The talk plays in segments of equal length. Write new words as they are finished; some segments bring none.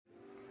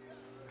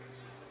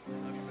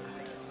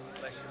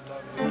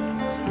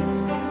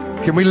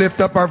Can we lift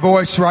up our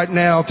voice right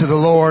now to the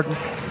Lord?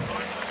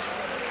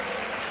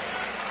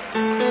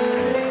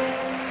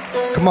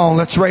 Come on,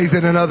 let's raise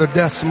it another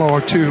decimal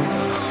or two.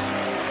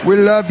 We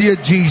love you,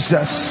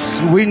 Jesus.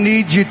 We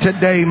need you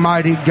today,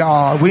 mighty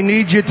God. We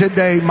need you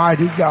today,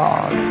 mighty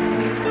God.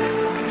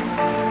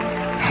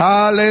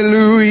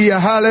 Hallelujah,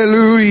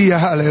 hallelujah,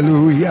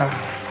 hallelujah.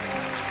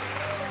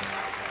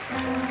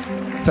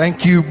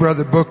 Thank you,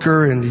 Brother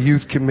Booker and the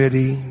youth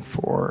committee,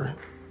 for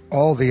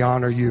all the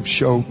honor you've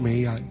showed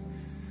me. I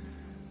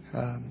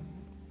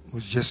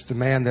was just the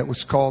man that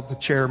was called the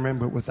chairman,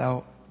 but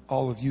without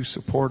all of you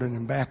supporting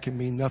and backing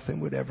me,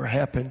 nothing would ever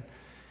happen.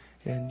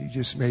 And you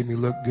just made me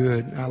look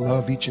good. I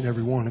love each and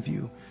every one of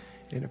you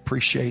and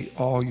appreciate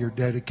all your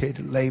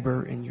dedicated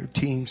labor and your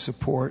team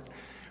support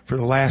for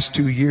the last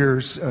 2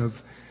 years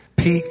of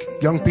Peak.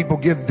 Young people,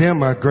 give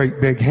them a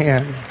great big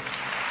hand.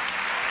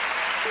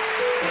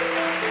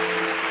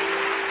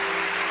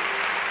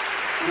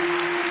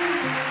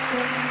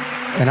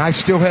 And I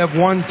still have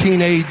one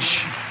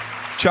teenage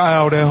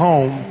child at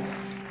home,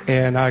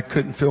 and I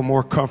couldn't feel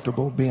more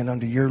comfortable being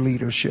under your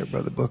leadership,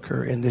 Brother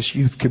Booker, and this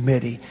youth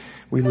committee.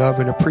 We love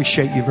and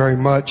appreciate you very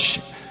much.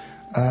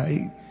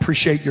 I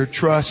appreciate your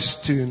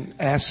trust to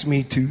ask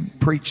me to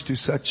preach to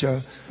such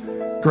a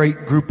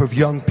great group of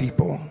young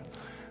people.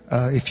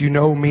 If you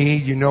know me,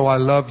 you know I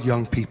love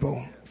young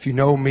people. If you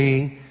know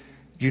me,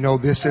 you know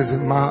this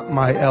isn't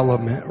my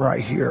element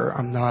right here.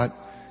 I'm not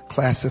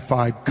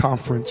classified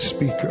conference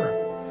speaker.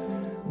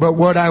 But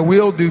what I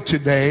will do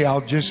today, I'll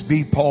just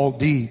be Paul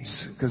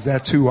Deeds, because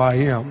that's who I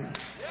am.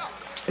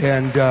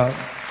 And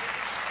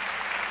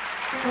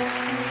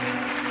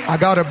I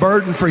got a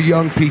burden for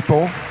young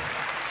people.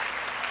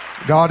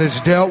 God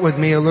has dealt with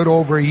me a little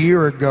over a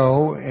year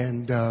ago,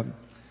 and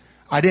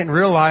I didn't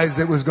realize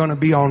it was going to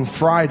be on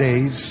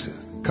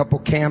Fridays. A couple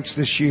camps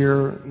this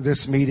year,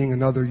 this meeting,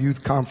 another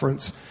youth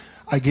conference.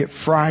 I get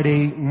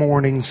Friday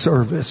morning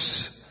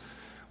service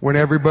when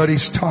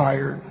everybody's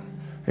tired,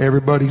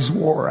 everybody's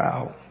wore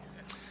out.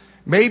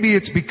 Maybe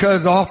it's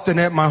because often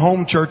at my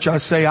home church I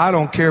say, I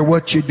don't care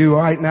what you do.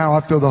 Right now I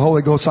feel the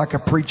Holy Ghost like I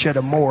preach at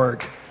a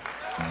morgue.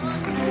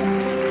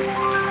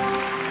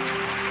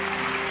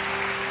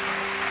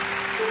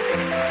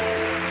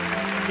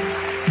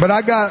 But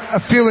I got a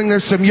feeling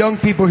there's some young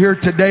people here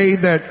today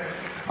that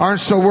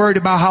aren't so worried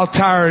about how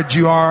tired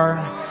you are.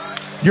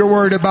 You're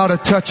worried about a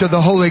touch of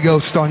the Holy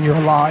Ghost on your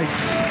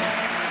life.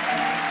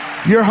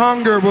 Your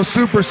hunger will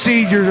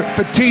supersede your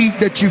fatigue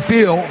that you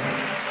feel.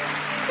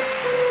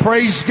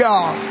 Praise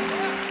God.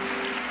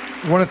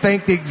 I want to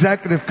thank the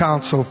executive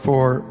council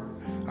for,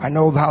 I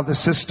know how the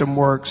system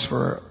works,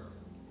 for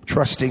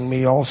trusting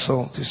me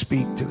also to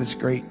speak to this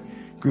great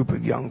group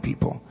of young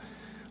people.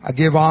 I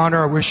give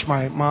honor. I wish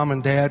my mom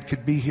and dad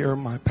could be here,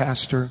 my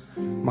pastor,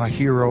 my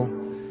hero.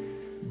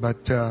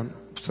 But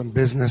some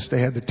business they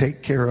had to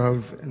take care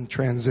of and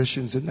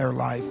transitions in their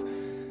life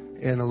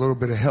and a little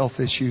bit of health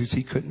issues.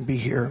 He couldn't be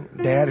here.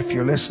 Dad, if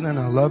you're listening,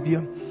 I love you.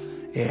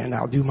 And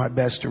I'll do my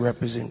best to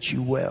represent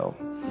you well.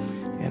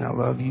 And I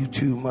love you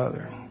too,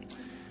 Mother.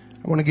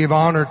 I want to give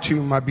honor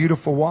to my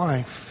beautiful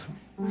wife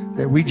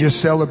that we just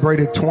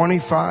celebrated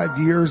 25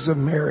 years of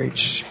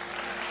marriage.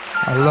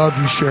 I love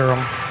you,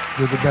 Cheryl.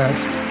 You're the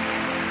best.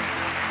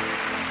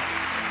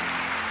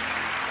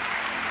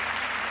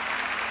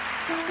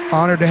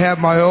 Honored to have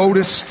my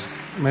oldest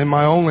and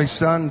my only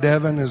son,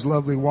 Devin, his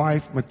lovely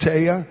wife,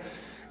 Matea.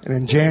 And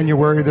in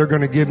January, they're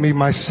going to give me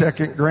my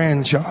second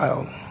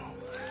grandchild.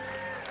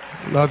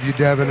 Love you,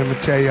 Devin and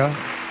Matea.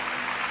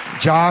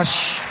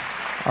 Josh,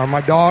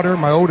 my daughter,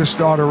 my oldest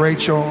daughter,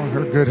 Rachel, and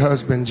her good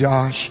husband,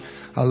 Josh.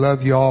 I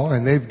love you all.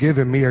 And they've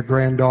given me a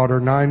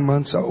granddaughter, 9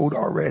 months old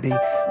already,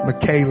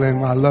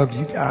 McKaylin. I love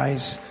you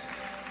guys.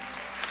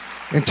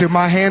 And to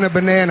my Hannah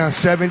Banana,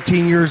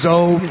 17 years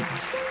old,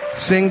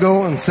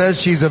 single, and says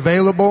she's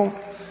available.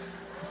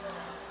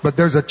 But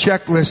there's a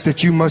checklist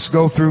that you must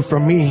go through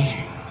from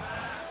me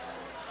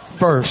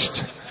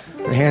first.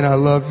 Hannah, I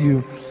love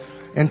you.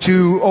 And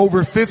to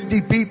over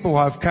 50 people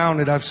I've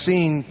counted, I've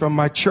seen from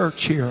my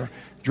church here,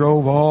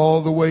 drove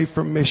all the way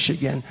from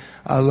Michigan.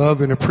 I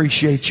love and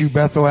appreciate you,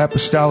 Bethel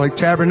Apostolic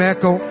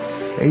Tabernacle.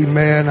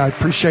 Amen. I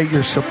appreciate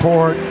your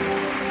support.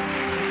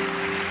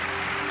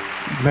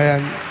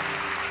 Man,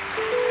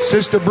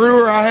 Sister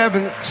Brewer, I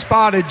haven't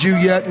spotted you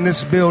yet in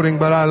this building,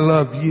 but I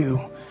love you.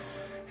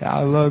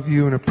 I love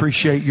you and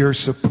appreciate your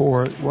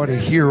support. What a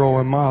hero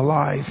in my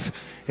life.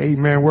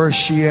 Amen. Where's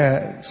she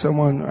at?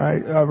 Someone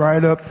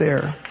right up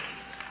there.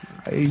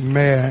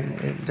 Amen.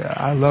 And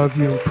I love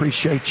you and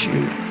appreciate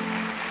you.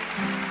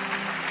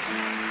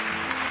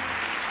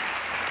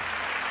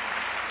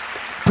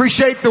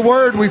 Appreciate the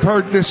word we've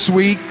heard this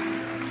week.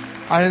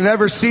 It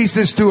never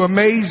ceases to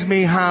amaze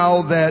me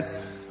how that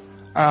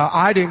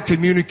I didn't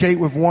communicate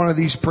with one of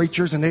these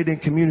preachers and they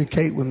didn't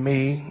communicate with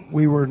me.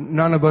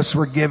 None of us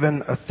were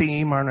given a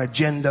theme or an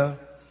agenda.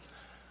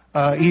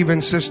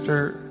 Even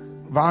Sister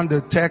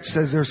Vonda text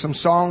says there's some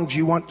songs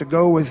you want to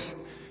go with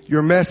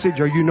your message,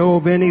 or you know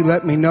of any,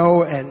 let me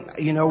know. And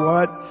you know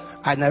what?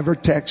 I never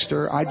text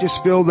her. I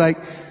just feel like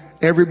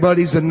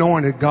everybody's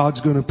anointed,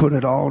 God's going to put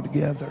it all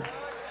together.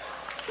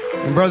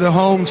 And Brother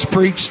Holmes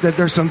preached that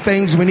there's some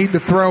things we need to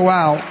throw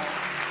out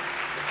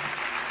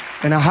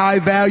and a high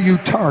value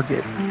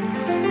target.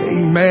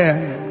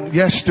 Amen.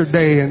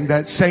 Yesterday, and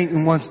that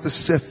Satan wants to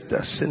sift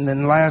us. And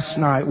then last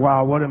night,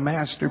 wow, what a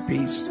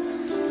masterpiece.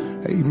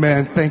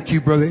 Amen. Thank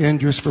you, Brother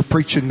Indris, for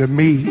preaching to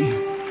me.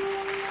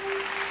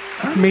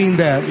 I mean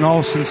that in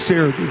all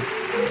sincerity.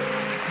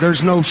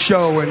 There's no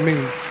show in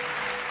me.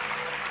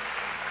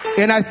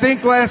 And I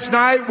think last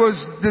night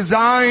was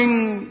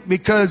designed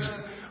because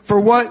for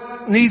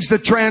what needs to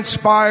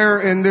transpire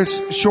in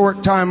this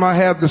short time I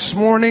have this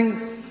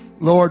morning,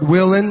 Lord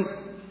willing.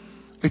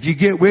 If you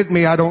get with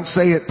me, I don't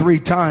say it 3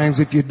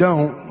 times. If you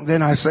don't,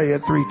 then I say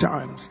it 3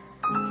 times.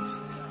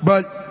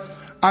 But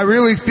I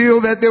really feel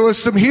that there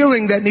was some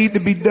healing that need to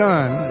be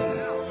done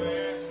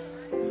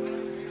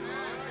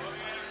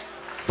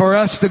for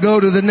us to go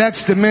to the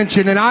next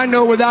dimension. And I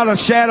know without a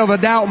shadow of a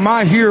doubt,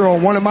 my hero,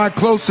 one of my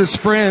closest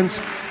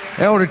friends,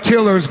 Elder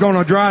Tiller, is going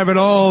to drive it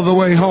all the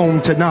way home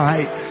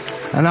tonight.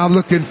 And I'm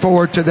looking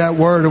forward to that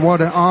word, and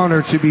what an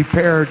honor to be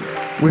paired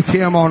with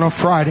him on a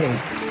Friday.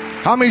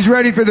 How many's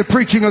ready for the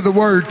preaching of the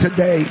word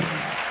today?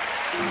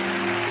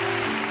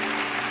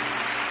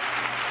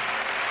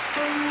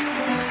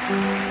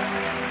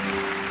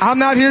 I'm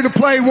not here to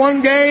play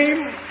one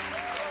game.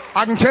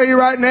 I can tell you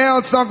right now,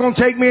 it's not going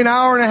to take me an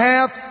hour and a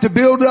half to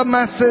build a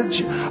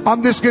message.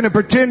 I'm just going to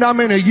pretend I'm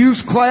in a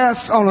youth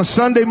class on a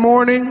Sunday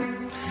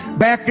morning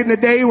back in the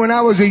day when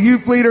I was a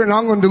youth leader, and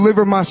I'm going to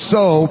deliver my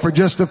soul for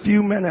just a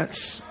few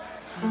minutes.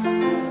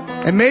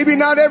 And maybe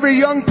not every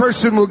young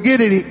person will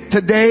get it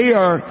today,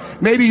 or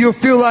maybe you'll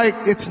feel like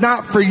it's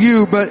not for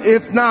you, but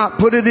if not,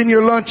 put it in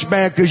your lunch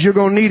bag because you're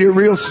going to need it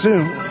real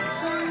soon.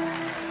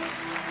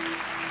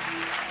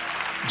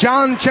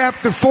 John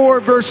chapter 4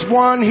 verse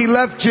 1, he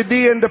left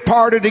Judea and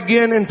departed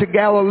again into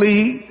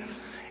Galilee,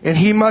 and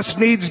he must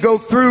needs go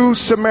through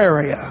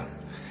Samaria.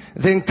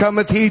 Then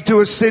cometh he to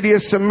a city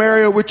of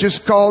Samaria, which is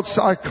called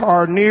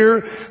Sychar,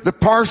 near the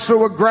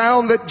parcel of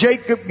ground that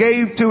Jacob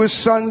gave to his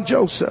son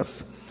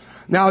Joseph.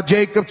 Now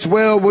Jacob's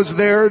well was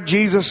there.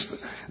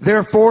 Jesus,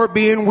 therefore,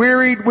 being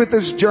wearied with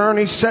his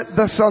journey, sat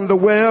thus on the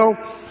well,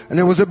 and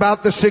it was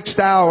about the 6th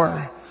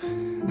hour.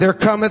 There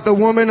cometh a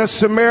woman of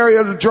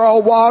Samaria to draw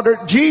water.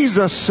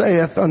 Jesus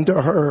saith unto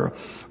her,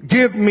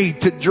 Give me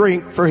to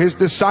drink, for his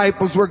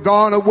disciples were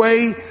gone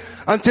away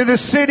unto the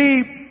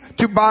city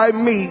to buy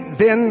meat.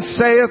 Then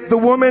saith the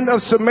woman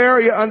of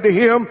Samaria unto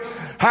him,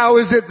 How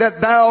is it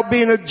that thou,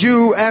 being a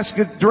Jew,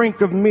 askest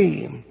drink of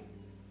me?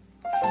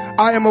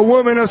 I am a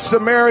woman of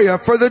Samaria,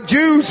 for the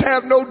Jews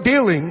have no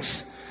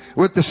dealings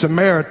with the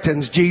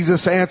Samaritans.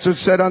 Jesus answered,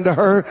 said unto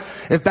her,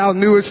 If thou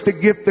knewest the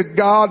gift of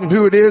God, and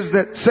who it is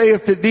that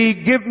saith to thee,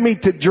 Give me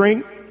to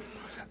drink,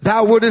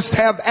 thou wouldest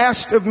have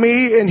asked of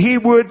me, and he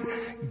would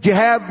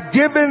have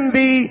given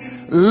thee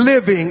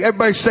living.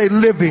 Everybody say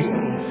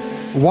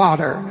living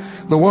water.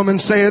 The woman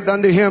saith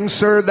unto him,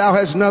 Sir, thou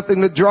hast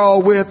nothing to draw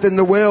with, and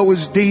the well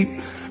is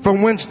deep.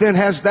 From whence then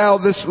hast thou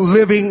this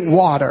living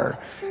water?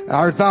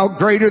 Art thou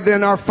greater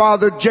than our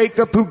father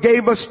Jacob, who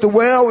gave us the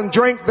well and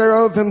drank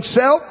thereof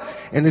himself,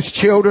 and his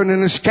children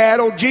and his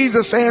cattle?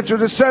 Jesus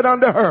answered and said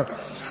unto her,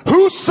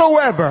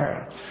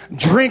 Whosoever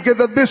drinketh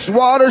of this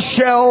water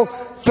shall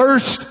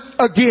thirst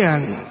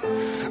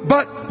again.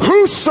 But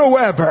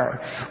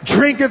whosoever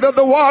drinketh of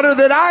the water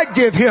that I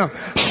give him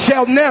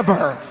shall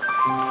never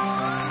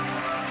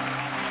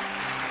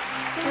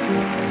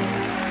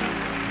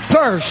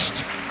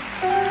thirst.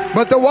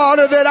 But the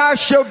water that I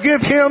shall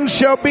give him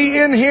shall be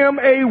in him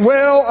a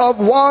well of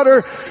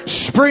water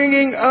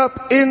springing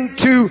up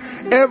into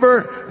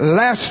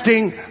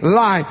everlasting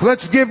life.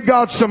 Let's give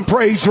God some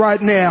praise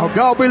right now.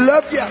 God, we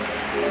love you.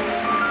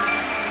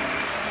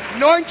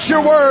 Anoint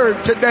your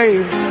word today.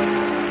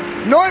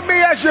 Anoint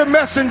me as your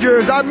messenger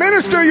as I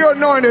minister your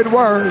anointed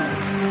word.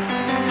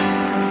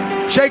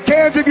 Shake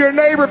hands with your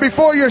neighbor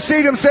before you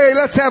see him. Say,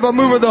 let's have a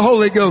move of the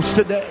Holy Ghost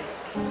today.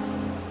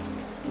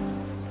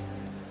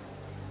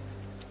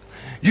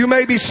 You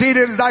may be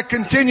seated as I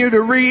continue to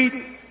read.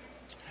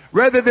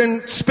 Rather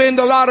than spend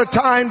a lot of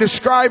time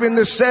describing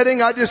the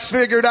setting, I just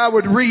figured I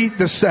would read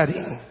the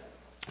setting.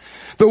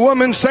 The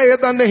woman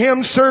saith unto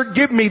him, Sir,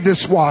 give me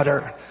this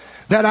water,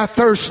 that I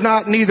thirst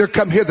not, neither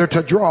come hither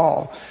to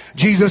draw.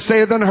 Jesus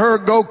saith unto her,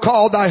 Go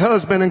call thy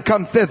husband and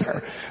come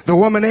thither. The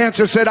woman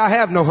answered, said, I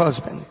have no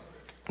husband.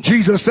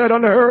 Jesus said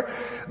unto her,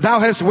 Thou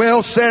hast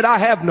well said, I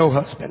have no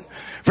husband.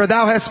 For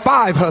thou hast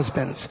 5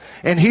 husbands,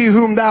 and he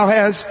whom thou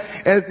hast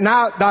is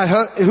not thy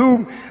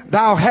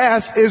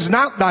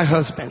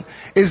husband.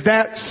 Is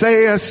that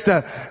sayest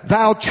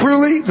thou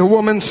truly? The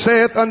woman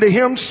saith unto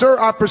him, Sir,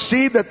 I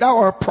perceive that thou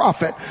art a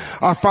prophet.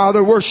 Our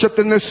father worshipped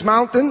in this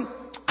mountain,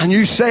 and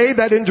you say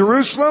that in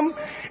Jerusalem,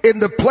 in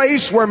the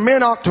place where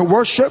men ought to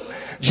worship.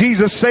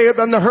 Jesus saith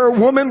unto her,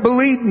 Woman,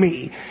 believe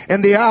me,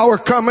 and the hour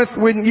cometh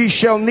when ye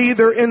shall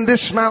neither in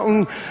this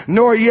mountain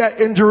nor yet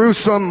in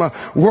Jerusalem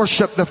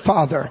worship the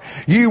Father.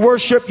 Ye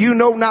worship you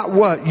know not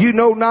what. You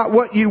know not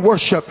what ye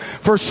worship,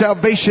 for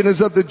salvation is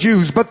of the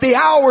Jews. But the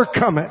hour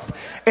cometh,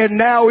 and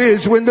now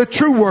is, when the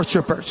true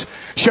worshipers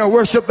shall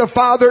worship the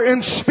Father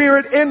in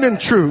spirit and in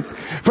truth.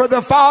 For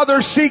the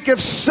Father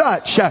seeketh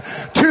such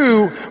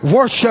to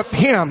worship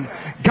him.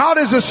 God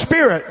is a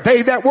spirit.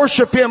 They that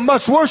worship him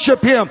must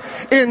worship him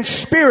in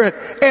spirit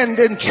and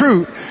in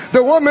truth.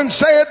 The woman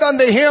saith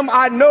unto him,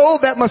 I know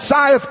that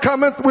Messiah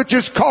cometh, which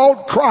is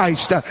called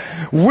Christ.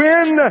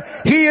 When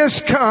he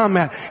is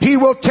come, he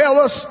will tell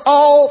us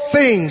all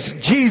things.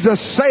 Jesus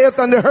saith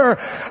unto her,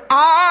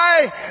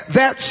 I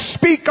that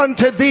speak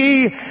unto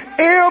thee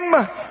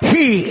am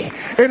he.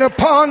 And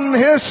upon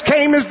this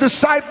came his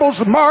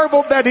disciples,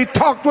 marveled that he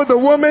talked with a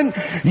woman.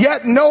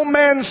 Yet no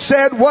man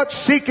said, what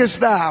seekest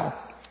thou?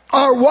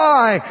 Or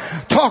why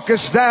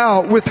talkest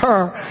thou with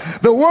her?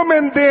 The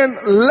woman then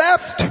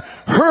left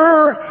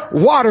her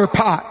water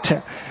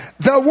pot.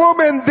 The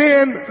woman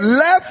then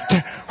left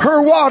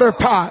her water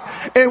pot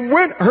and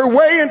went her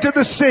way into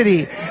the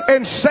city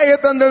and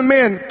saith unto the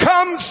men,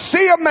 come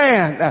see a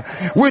man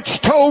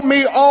which told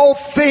me all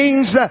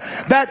things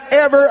that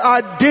ever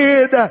I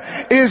did.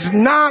 Is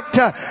not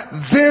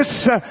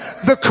this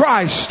the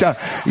Christ?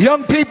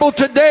 Young people,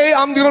 today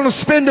I'm going to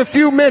spend a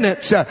few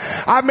minutes.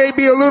 I may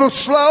be a little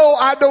slow.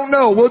 I don't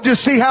know. We'll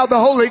just see how the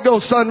Holy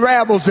Ghost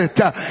unravels it.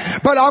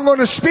 But I'm going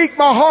to speak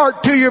my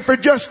heart to you for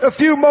just a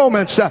few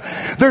moments.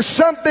 There's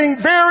something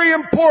very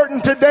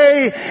important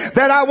today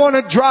that I want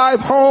to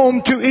drive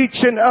home to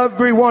each and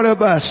every one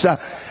of us.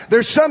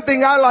 There's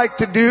something I like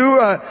to do.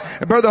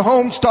 Brother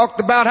Holmes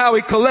talked about how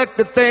he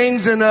collected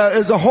things and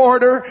is a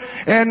hoarder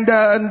and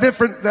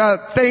different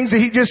things that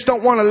he just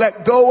don't want to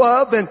let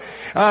go of.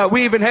 And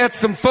we even had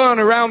some fun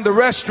around the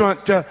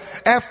restaurant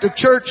after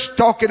church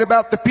talking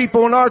about the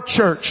people in our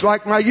church,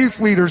 like my youth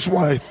leader's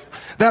wife,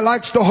 that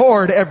likes to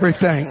hoard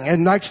everything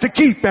and likes to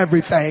keep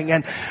everything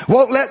and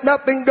won't let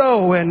nothing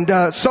go,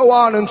 and so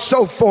on and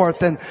so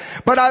forth.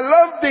 But I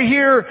love to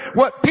hear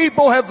what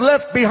people have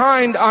left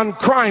behind on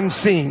crime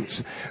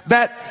scenes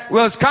that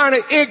was kind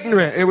of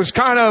ignorant. It was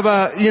kind of,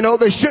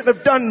 they shouldn't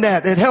have done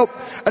that. It helped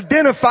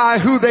identify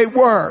who they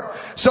were.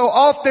 So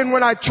often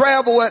when I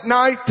travel at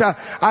night,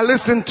 I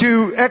listen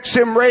to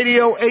XM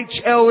Radio,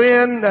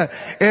 HLN,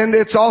 and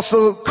it's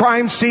also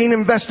Crime Scene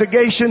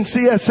Investigation,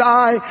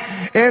 CSI.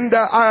 And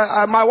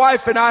my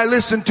wife and I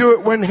listen to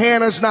it when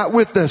Hannah's not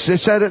with us. It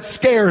said it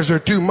scares her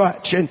too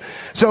much. And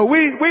so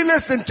we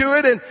listen to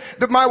it, and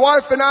my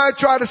wife and I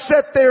try to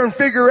sit there and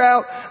figure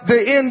out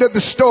the end of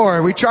the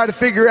story. We try to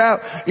figure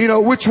out,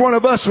 which one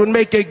of us would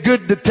make a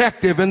good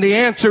detective. And the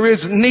answer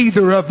is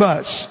neither of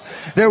us.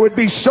 There would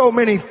be so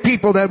many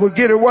people that would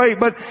get away.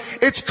 But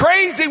it's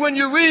crazy when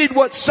you read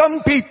what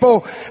some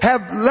people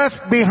have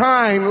left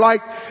behind.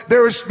 Like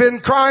there's been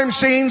crime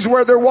scenes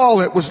where their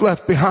wallet was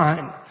left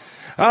behind.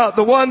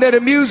 The one that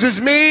amuses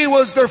me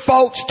was their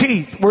false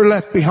teeth were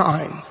left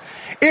behind.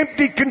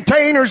 Empty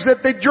containers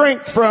that they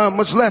drank from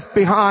was left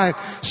behind.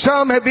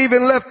 Some have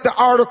even left the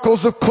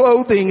articles of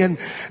clothing, and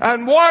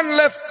one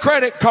left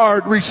credit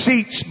card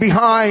receipts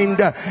behind,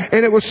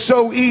 and it was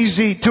so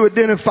easy to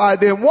identify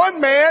them.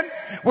 One man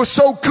was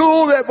so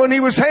cool that when he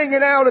was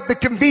hanging out at the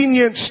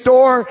convenience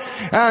store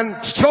and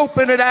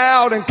scoping it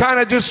out and kind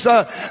of just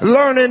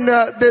learning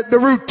the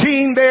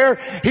routine there,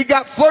 he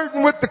got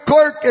flirting with the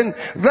clerk and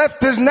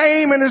left his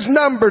name and his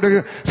number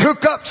to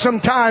hook up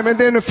sometime, and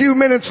then a few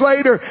minutes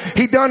later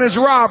he done his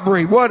robbery.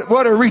 What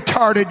a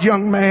retarded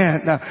young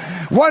man.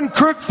 One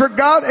crook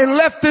forgot and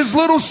left his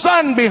little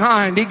son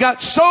behind. He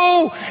got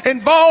so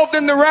involved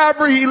in the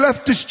robbery he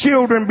left his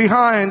children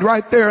behind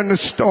right there in the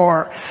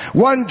store.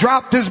 One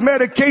dropped his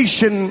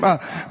medication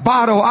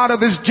bottle out of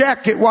his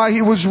jacket while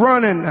he was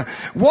running.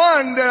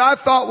 One that I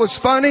thought was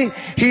funny,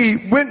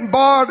 he went and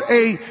bought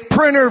a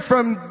printer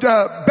from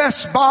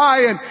Best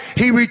Buy, and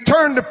he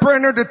returned the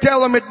printer to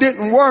tell him it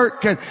didn't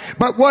work.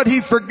 But what he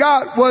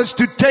forgot was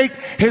to take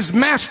his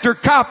master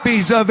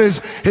copies of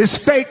his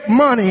fake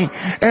money.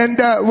 And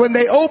when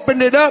they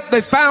opened it up,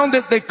 they found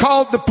it. They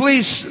called the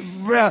police,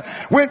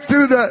 went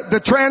through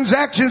the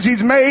transactions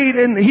he's made,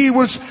 and he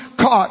was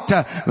caught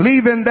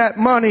leaving that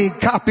money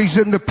copies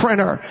in the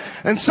printer.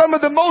 And some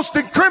of the most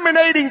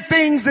incriminating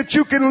things that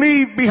you can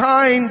leave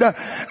behind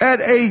at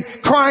a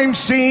crime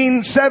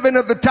scene, 7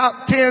 of the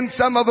top 10,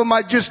 some of them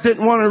I just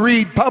didn't want to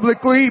read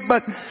publicly,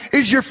 but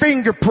is your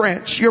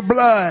fingerprints, your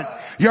blood,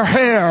 your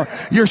hair,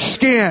 your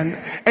skin,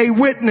 a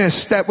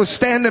witness that was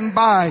standing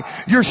by,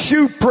 your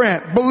shoe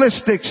print,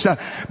 ballistics.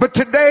 But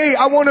today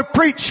I want to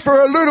preach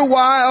for a little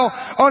while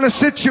on a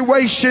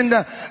situation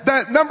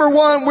that, number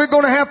one, we're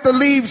going to have to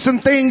leave some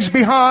things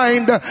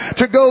behind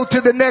to go to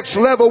the next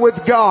level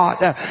with God.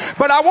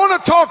 But I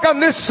want to talk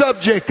on this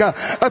subject,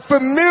 a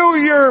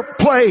familiar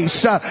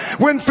place,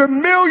 when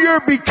familiar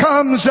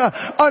becomes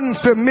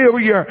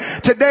unfamiliar.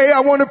 Today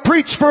I want to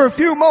preach for a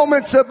few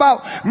moments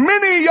about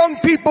many young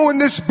people in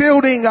this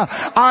building thing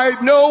I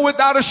know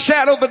without a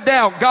shadow of a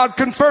doubt. God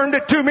confirmed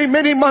it to me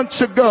many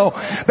months ago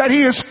that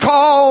He has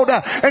called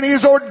and He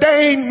has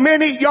ordained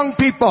many young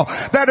people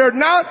that are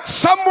not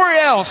somewhere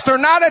else. They're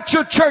not at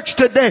your church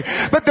today,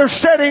 but they're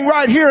sitting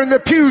right here in the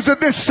pews of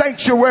this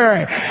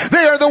sanctuary.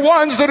 They are the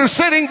ones that are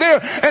sitting there,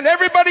 and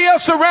everybody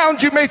else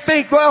around you may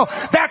think, well,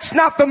 that's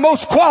not the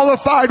most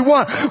qualified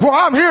one. Well,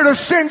 I'm here to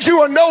send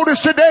you a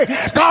notice today.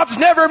 God's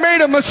never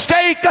made a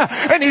mistake,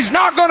 and He's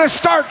not going to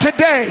start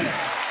today.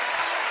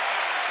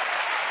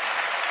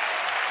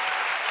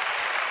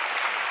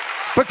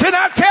 But can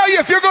I tell you,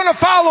 if you're going to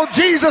follow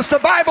Jesus, the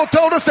Bible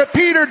told us that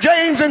Peter,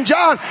 James, and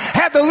John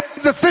had to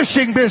leave the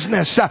fishing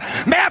business.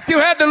 Matthew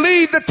had to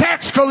leave the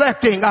tax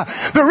collecting.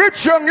 The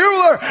rich young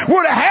ruler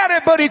would have had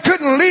it, but he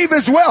couldn't leave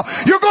as well.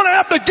 You're going to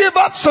have to give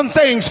up some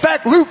things. In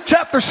fact, Luke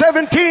chapter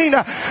 17,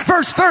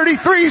 verse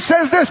 33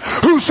 says this,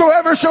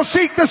 whosoever shall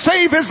seek to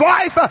save his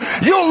life,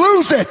 you'll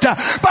lose it.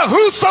 But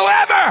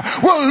whosoever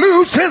will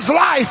lose his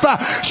life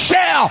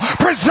shall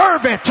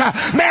preserve it.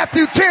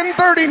 Matthew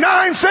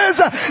 10:39 says,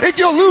 if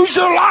you lose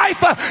your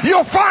life,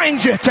 you'll find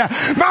it.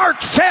 Mark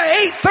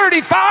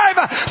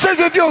 8:35 says,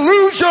 if you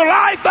lose your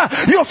life,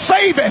 you'll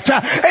save it.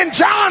 And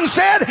John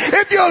said,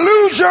 if you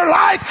lose your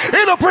life,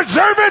 it'll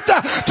preserve it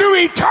to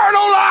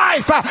eternal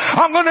life.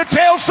 I'm going to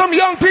tell some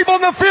young people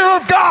in the fear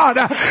of God,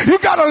 you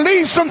got to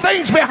leave some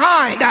things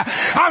behind.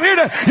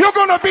 You're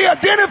going to be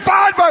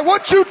identified by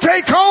what you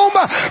take home,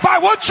 by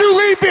what you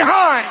leave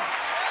behind.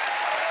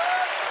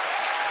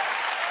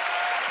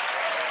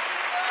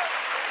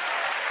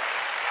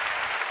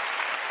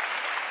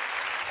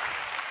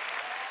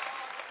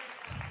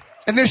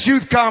 In this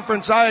youth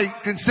conference, I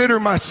consider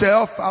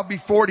myself, I'll be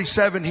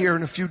 47 here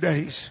in a few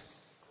days.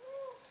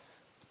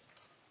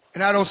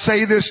 And I don't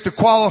say this to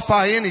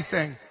qualify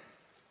anything,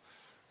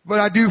 but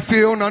I do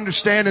feel and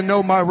understand and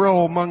know my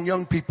role among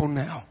young people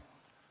now,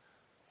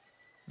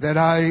 that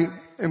I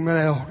am an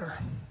elder.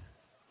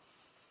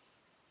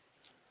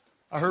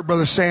 I heard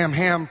Brother Sam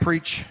Ham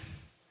preach.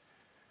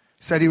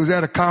 He said he was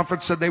at a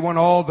conference, said they want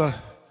all the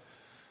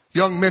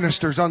young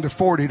ministers under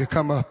 40 to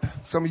come up.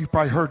 Some of you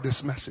probably heard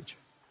this message.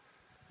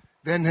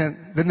 Then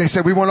they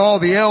said, we want all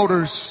the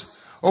elders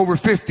over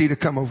 50 to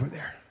come over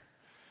there.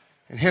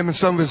 And him and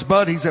some of his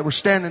buddies that were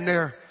standing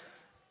there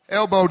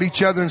elbowed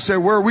each other and said,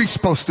 where are we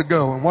supposed to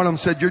go? And one of them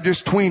said, you're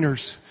just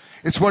tweeners.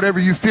 It's whatever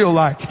you feel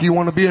like. If you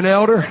want to be an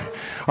elder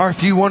or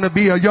if you want to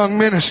be a young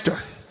minister.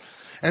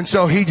 And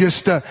so he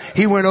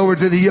went over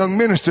to the young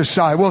minister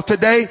side. Well,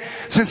 today,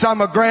 since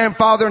I'm a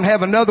grandfather and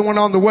have another one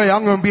on the way,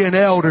 I'm going to be an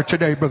elder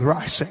today, Brother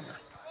Reisinger.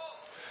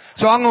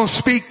 So I'm going to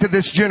speak to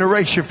this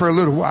generation for a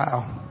little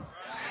while.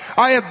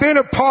 I have been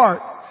a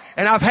part,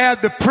 and I've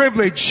had the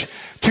privilege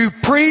to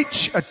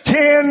preach,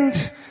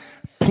 attend,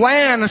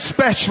 plan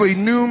especially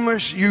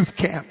numerous youth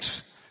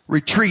camps,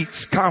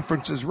 retreats,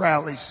 conferences,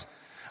 rallies.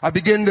 I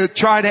begin to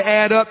try to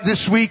add up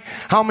this week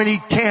how many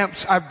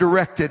camps I've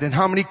directed and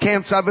how many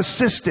camps I've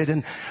assisted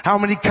and how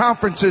many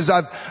conferences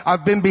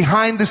I've been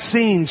behind the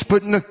scenes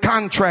putting the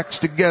contracts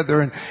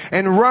together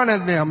and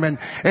running them. And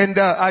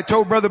I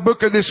told Brother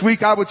Booker this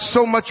week I would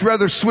so much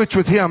rather switch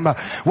with him.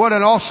 What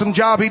an awesome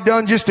job he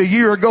done just a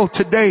year ago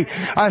today.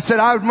 I said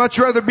I would much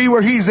rather be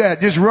where he's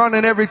at, just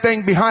running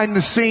everything behind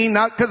the scene,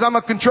 not because I'm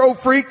a control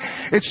freak.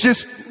 It's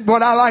just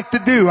what I like to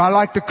do. I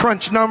like to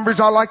crunch numbers.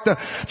 I like to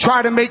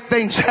try to make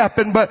things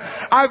happen. But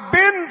I've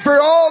been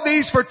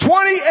for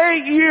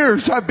 28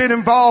 years, I've been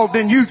involved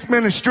in youth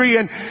ministry.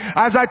 And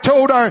as I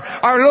told our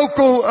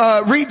local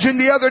region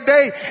the other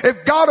day,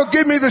 if God will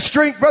give me the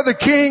strength, Brother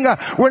King,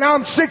 when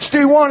I'm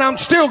 61, I'm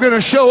still going to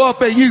show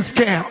up at youth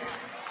camp.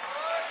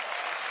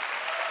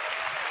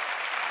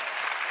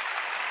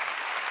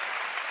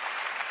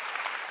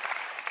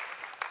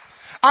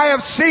 I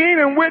have seen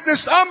and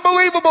witnessed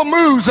unbelievable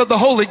moves of the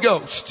Holy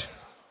Ghost.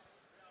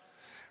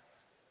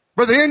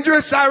 Brother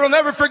Indris, I will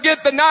never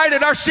forget the night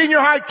at our senior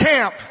high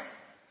camp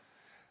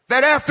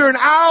that after an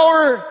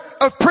hour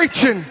of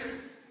preaching,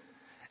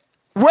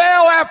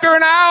 well after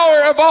an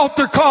hour of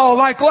altar call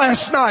like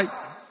last night,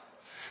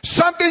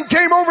 something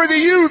came over the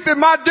youth in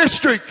my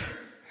district.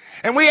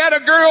 And we had a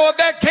girl at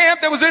that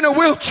camp that was in a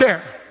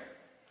wheelchair.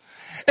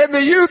 And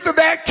the youth of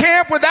that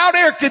camp without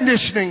air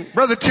conditioning,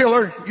 Brother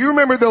Tiller, you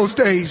remember those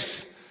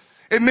days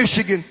in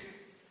Michigan.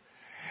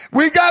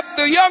 We got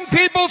the young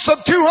people,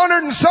 some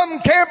 200 and some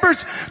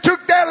campers,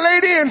 took that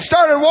lady and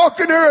started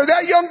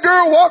that young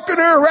girl walking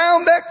her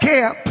around that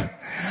camp.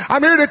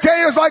 I'm here to tell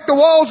you it's like the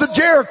walls of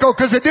Jericho,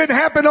 because it didn't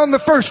happen on the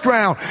first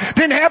round,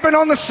 didn't happen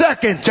on the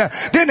second,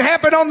 didn't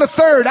happen on the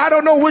third. I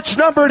don't know which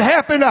number it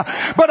happened,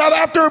 but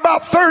after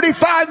about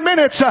 35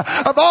 minutes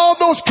of all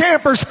those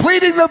campers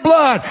pleading the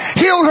blood,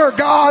 heal her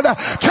God,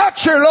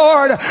 touch her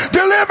Lord,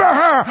 deliver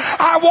her,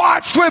 I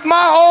watched with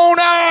my own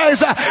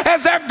eyes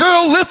as that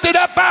girl lifted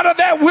up out of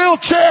that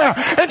wheelchair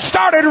and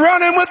started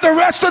running with the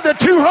rest of the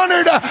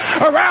 200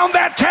 around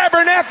that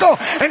tabernacle.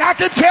 And I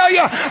can tell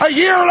you, a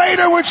year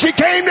later when she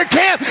came to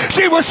camp,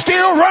 she was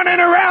still running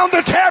around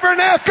the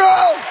tabernacle.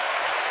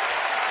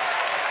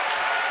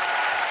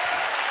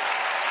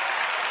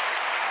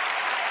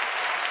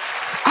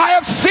 I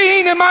have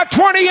seen in my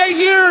 28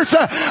 years,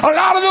 a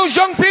lot of those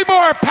young people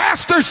are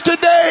pastors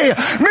today,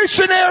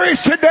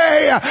 missionaries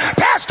today,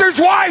 pastors'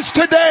 wives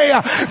today,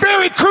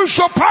 very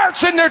crucial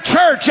parts in their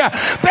church,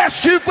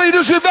 best youth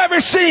leaders you've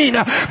ever seen,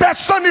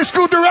 best Sunday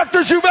school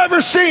directors you've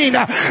ever seen,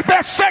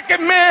 best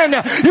second men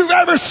you've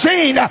ever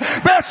seen,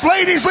 best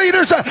ladies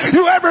leaders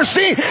you've ever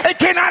seen. And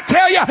can I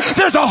tell you,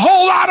 there's a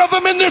whole lot of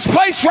them in this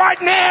place right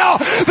now.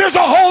 There's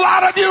a whole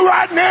lot of you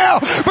right now,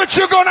 but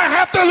you're going to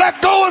have to let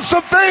go of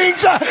some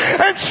things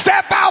and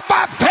step out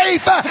by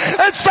faith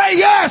and say,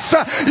 yes,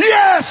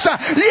 yes,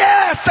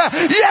 yes,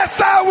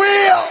 yes, I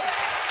will.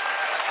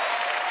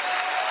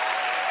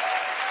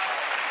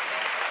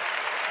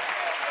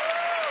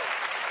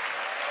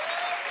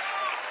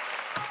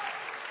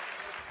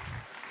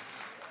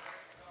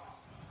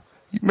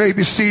 You may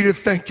be seated.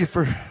 Thank you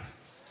for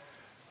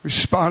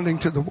responding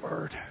to the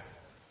word.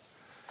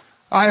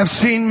 I have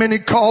seen many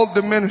called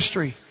to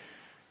ministry,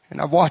 and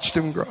I've watched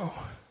them grow.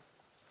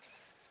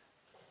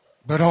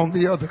 But on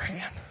the other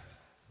hand,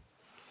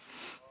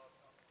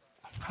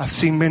 I've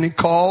seen many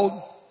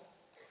called,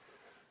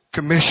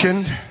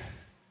 commissioned,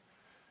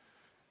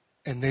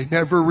 and they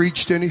never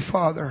reached any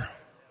farther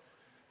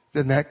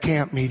than that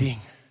camp meeting,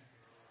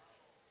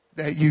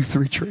 that youth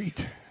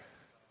retreat,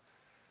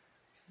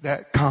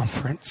 that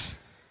conference.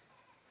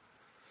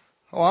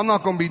 Oh, I'm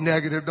not going to be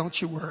negative. Don't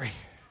you worry.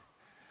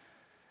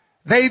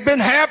 They've been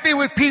happy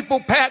with people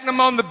patting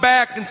them on the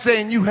back and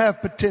saying, you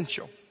have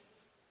potential.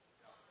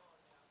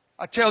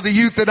 I tell the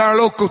youth at our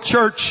local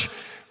church,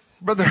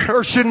 Brother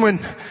Hershin,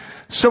 when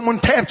someone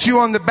taps you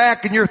on the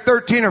back and you're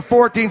 13 or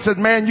 14, says,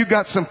 man, you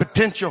got some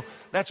potential.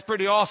 That's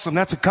pretty awesome.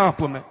 That's a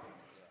compliment.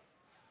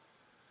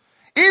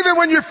 Even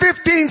when you're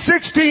 15,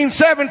 16,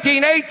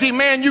 17, 18,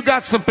 man, you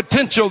got some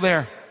potential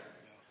there.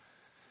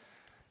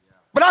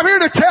 But I'm here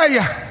to tell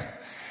you,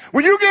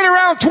 when you get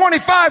around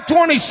 25,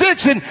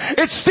 26, and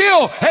it's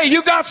still, hey,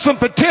 you got some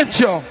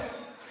potential.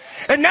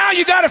 And now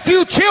you got a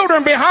few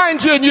children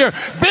behind you, and you're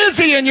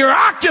busy and you're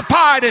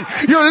occupied and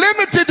you're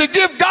limited to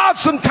give God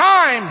some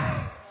time.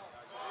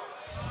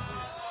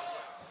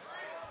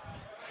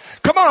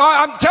 Come on,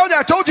 I'm telling you,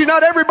 I told you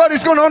not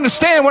everybody's going to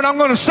understand what I'm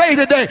going to say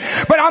today.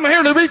 But I'm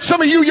here to reach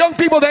some of you young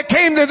people that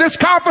came to this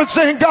conference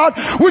saying, God,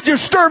 would you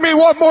stir me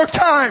one more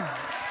time?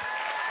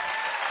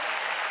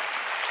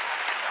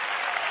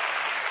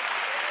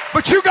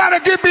 But you got to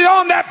get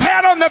beyond that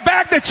pat on the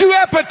back that you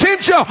have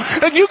potential.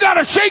 And you got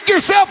to shake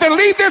yourself and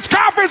leave this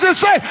conference and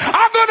say,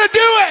 I'm going to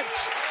do it.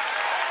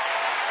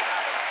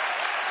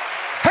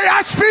 Hey,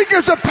 I speak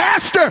as a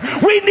pastor.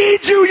 We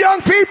need you,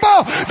 young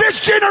people. This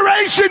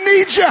generation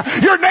needs you.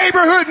 Your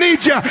neighborhood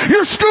needs you.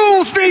 Your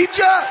schools need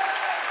you.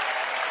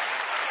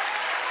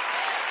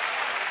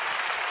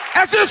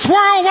 As this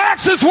world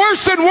waxes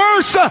worse and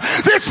worse,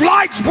 this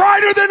light's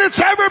brighter than it's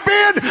ever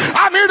been.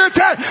 I'm here to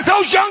tell you,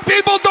 those young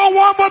people don't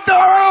want what the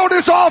world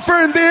is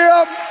offering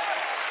them.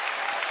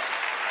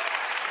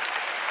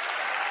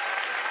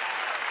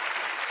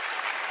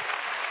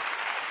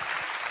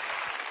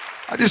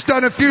 I just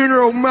done a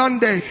funeral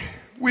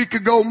week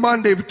ago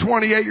Monday, of a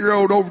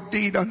 28-year-old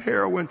OD'd on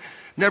heroin.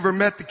 Never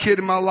met the kid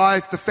in my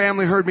life. The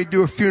family heard me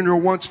do a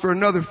funeral once for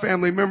another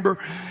family member.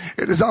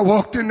 And as I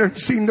walked in there and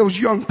seen those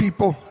young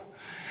people,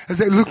 as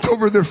they looked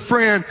over their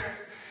friend,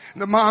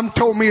 and the mom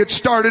told me it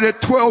started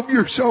at 12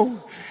 years old.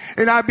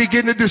 And I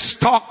begin to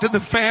just talk to the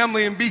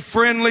family and be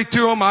friendly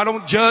to them. I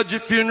don't judge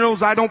at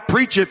funerals. I don't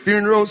preach at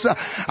funerals.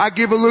 I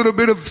give a little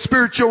bit of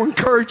spiritual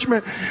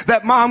encouragement.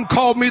 That mom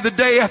called me the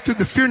day after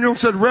the funeral and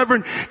said,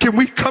 Reverend, can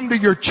we come to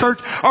your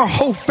church? Our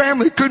whole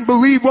family couldn't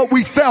believe what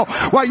we felt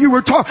while you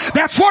were talking.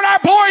 That's what our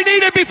boy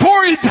needed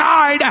before he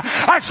died.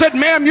 I said,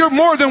 ma'am, you're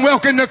more than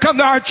welcome to come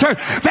to our church.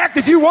 In fact,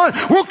 if you want,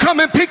 we'll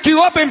come and pick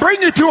you up and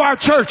bring you to our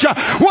church.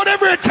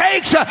 Whatever it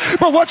takes.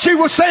 But what she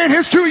was saying,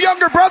 his two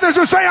younger brothers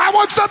were saying, I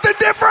want something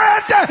different.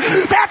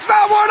 That's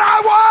not what I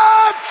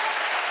want.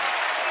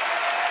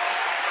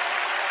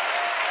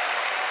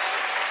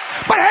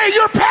 But hey,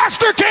 your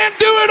pastor can't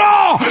do it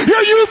all.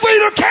 Your youth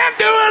leader can't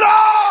do it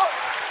all.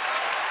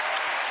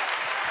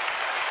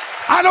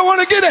 I don't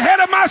want to get ahead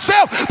of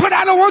myself, but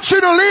I don't want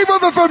you to leave with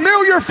a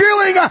familiar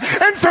feeling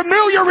and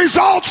familiar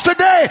results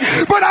today.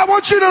 But I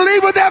want you to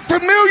leave with that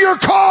familiar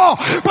call,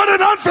 but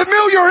an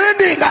unfamiliar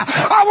ending.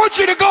 I want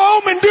you to go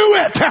home and do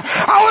it.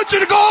 I want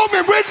you to go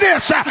home and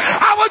witness.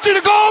 I want you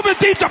to go home and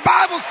teach a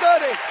Bible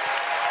study.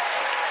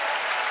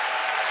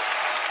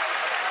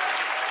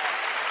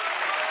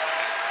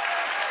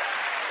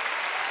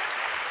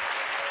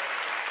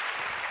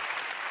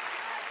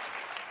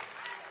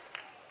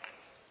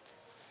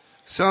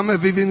 Some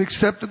have even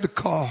accepted the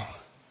call.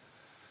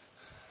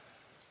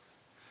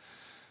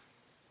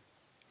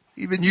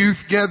 Even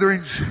youth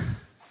gatherings,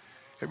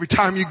 every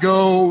time you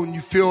go and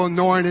you feel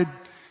anointed,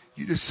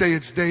 you just say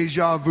it's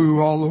deja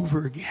vu all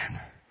over again.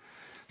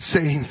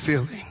 Same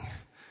feeling,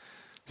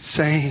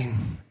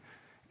 same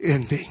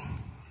ending.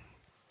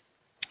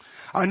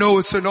 I know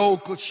it's an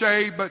old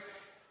cliche, but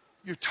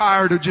you're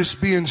tired of just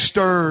being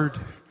stirred,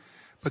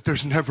 but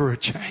there's never a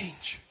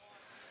change.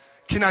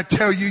 Can I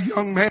tell you,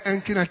 young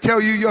man, can I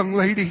tell you, young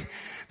lady,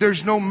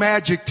 There's no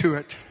magic to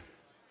it.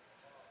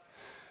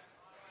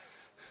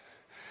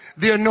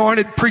 The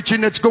anointed preaching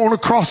that's going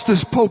across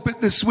this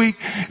pulpit this week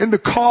and the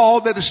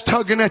call that is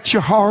tugging at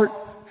your heart.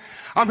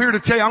 I'm here to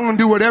tell you, I'm going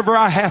to do whatever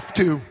I have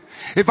to.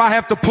 If I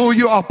have to pull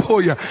you, I'll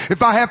pull you.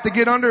 If I have to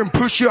get under and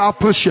push you, I'll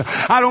push you.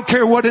 I don't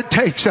care what it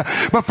takes.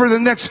 But for the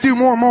next few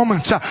more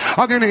moments,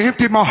 I'm going to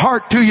empty my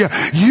heart to you.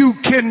 You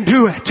can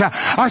do it.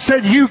 I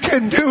said, you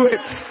can do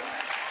it.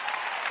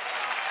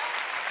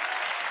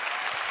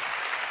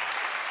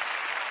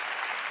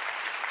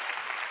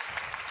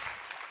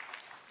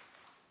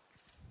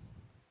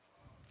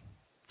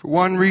 For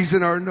one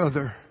reason or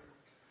another,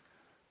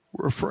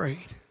 we're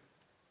afraid.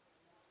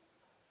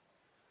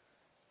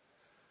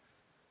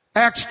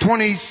 Acts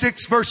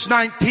 26 verse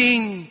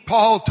 19,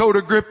 Paul told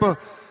Agrippa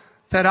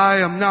that I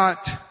am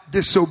not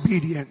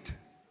disobedient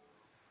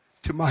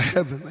to my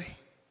heavenly,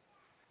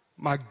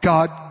 my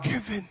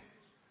God-given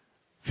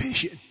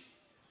vision.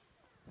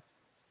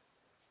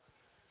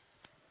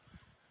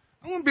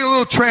 I want to be a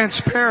little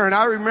transparent.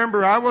 I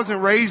remember I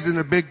wasn't raised in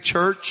a big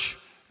church.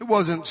 It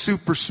wasn't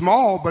super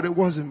small, but it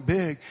wasn't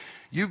big.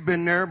 You've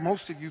been there.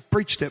 Most of you've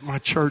preached at my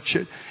church.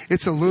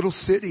 It's a little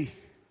city.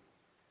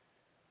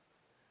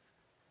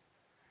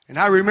 And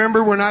I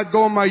remember when I'd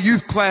go in my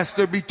youth class,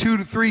 there'd be 2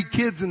 to 3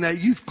 kids in that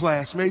youth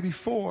class, maybe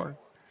 4.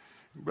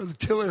 And Brother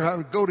Tiller, I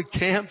would go to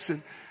camps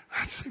and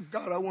I'd say,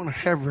 God, I want to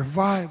have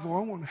revival. I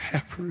want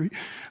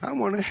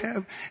to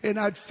have, and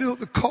I'd feel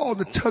the call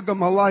to tug on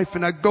my life,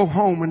 and I'd go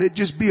home, and it'd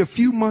just be a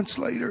few months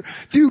later,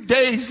 a few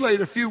days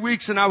later, a few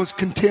weeks, and I was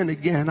content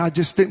again. I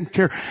just didn't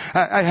care.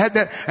 I had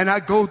that, and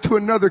I'd go to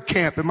another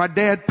camp, and my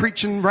dad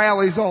preaching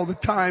rallies all the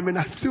time, and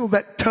I'd feel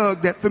that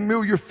tug, that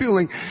familiar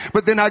feeling.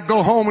 But then I'd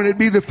go home, and it'd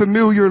be the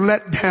familiar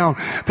letdown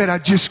that I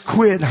just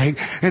quit,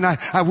 and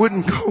I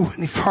wouldn't go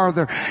any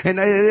farther, and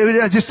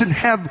I just didn't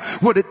have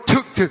what it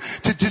took to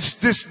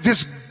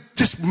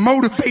just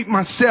motivate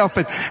myself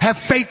and have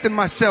faith in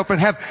myself and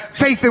have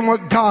faith in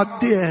what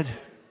God did.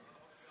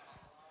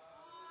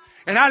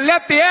 And I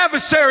let the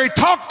adversary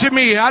talk to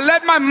me. I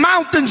let my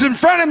mountains in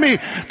front of me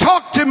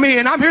talk to me.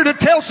 And I'm here to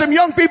tell some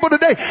young people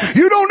today,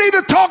 you don't need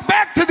to talk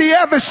back to the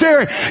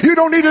adversary. You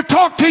don't need to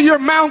talk to your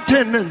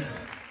mountain. And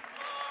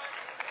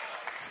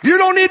you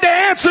don't need to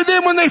answer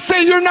them when they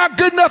say you're not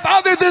good enough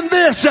other than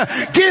this.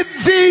 Get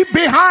thee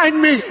behind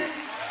me.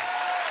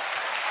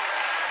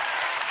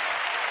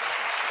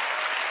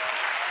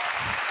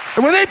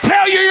 And when they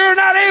tell you you're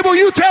not able,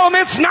 you tell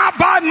them it's not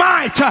by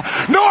might,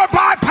 nor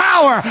by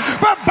power,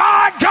 but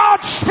by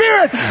God's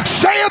Spirit,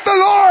 saith the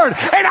Lord.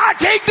 And I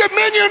take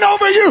dominion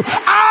over you.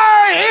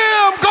 I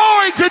am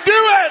going to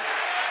do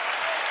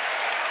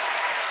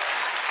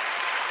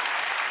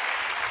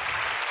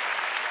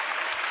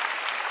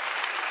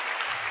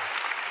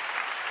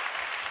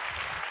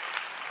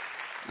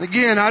it.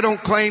 Again, I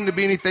don't claim to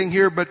be anything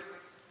here, but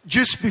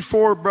just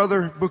before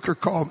Brother Booker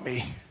called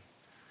me,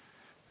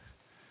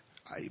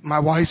 my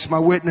wife's my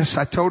witness.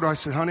 I told her, I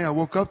said, honey, I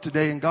woke up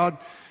today and God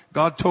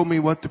told me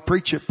what to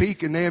preach at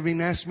Peak, and they haven't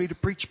even asked me to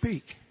preach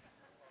Peak.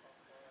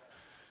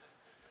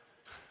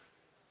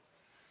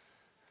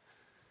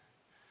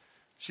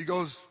 She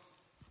goes,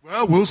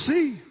 well, we'll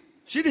see.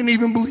 She didn't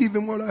even believe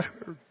in what I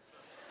heard.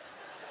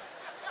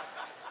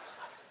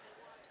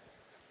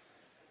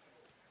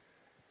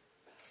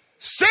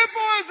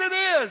 Simple as it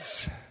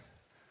is.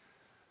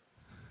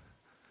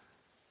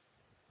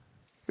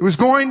 It was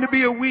going to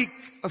be a week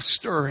of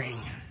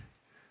stirring.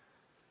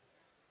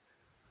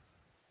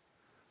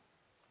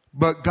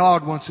 But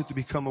God wants it to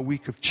become a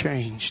week of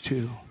change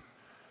too.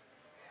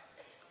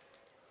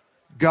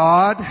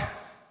 God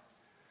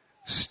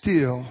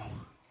still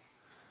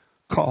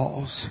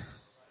calls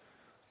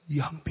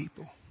young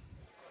people.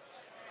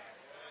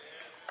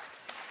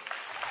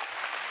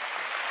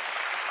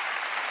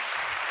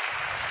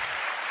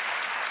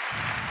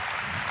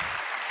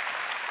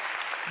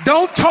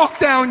 Don't talk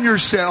down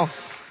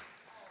yourself.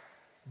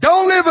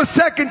 Don't live a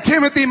 2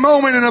 Timothy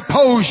moment and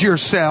oppose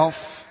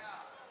yourself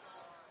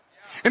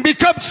and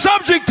become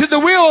subject to the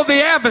will of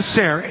the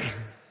adversary.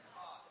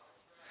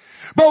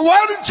 But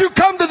why don't you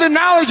come to the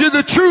knowledge of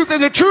the truth?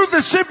 And the truth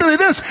is simply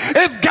this: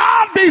 if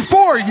God be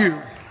for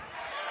you.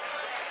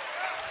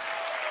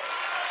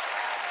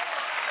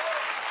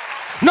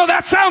 No,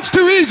 that sounds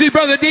too easy,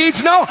 Brother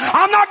Deeds. No,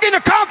 I'm not going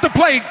to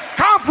contemplate,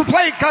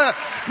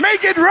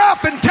 make it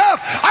rough and tough.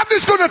 I'm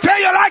just going to tell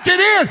you like it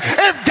is.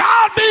 If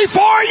God be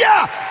for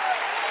you.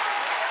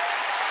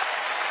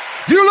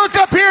 You look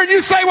up here and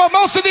you say, well,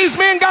 most of these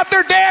men got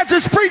their dads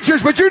as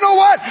preachers. But you know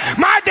what?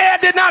 My dad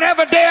did not have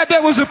a dad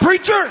that was a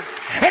preacher.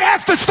 It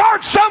has to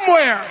start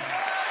somewhere.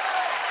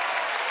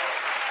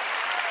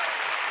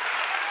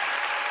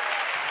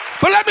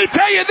 But let me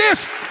tell you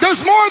this.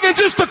 There's more than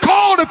just a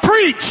call to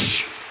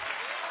preach.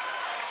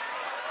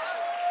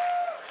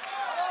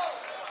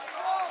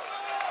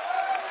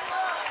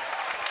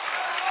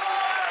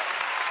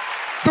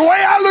 The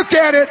way I look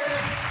at it,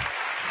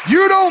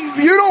 you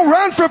don't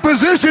run for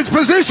positions.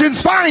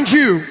 Positions find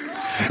you.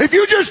 If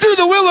you just do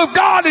the will of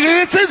God and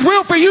it's His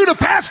will for you to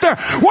pastor,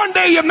 one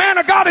day your man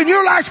of God in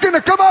your life's going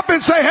to come up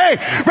and say,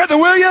 hey, Brother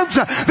Williams,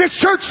 this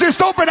church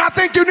just opened. I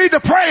think you need to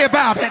pray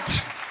about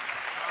it.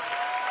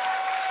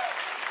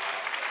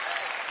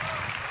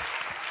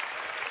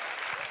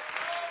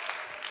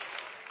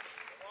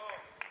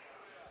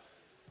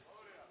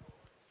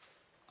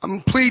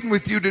 I'm pleading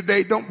with you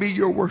today, don't be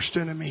your worst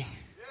enemy.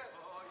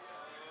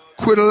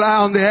 Quit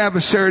allowing the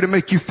adversary to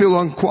make you feel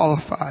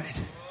unqualified.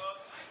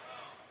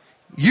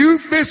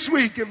 Youth this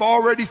week have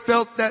already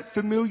felt that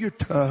familiar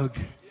tug.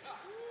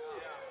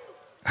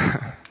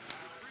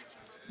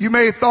 You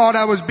may have thought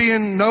I was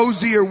being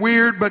nosy or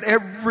weird, but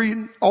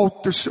every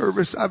altar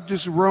service I've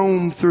just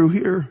roamed through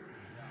here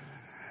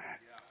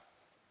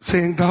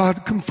saying,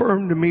 God,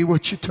 confirm to me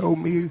what you told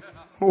me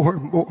more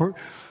and more.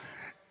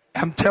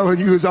 I'm telling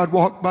you, as I'd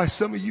walk by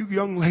some of you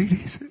young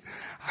ladies,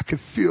 I could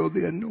feel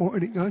the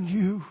anointing on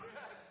you.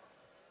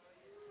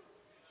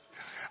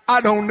 I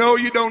don't know.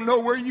 You don't know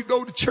where you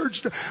go to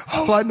church.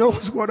 All I know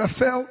is what I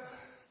felt.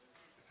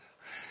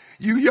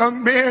 You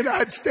young men,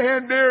 I'd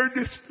stand there and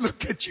just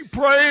look at you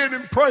praying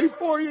and pray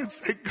for you and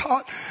say,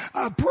 God,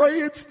 I pray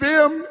it's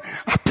them.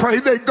 I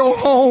pray they go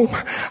home.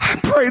 I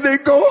pray they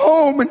go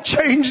home and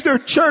change their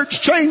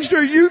church, change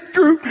their youth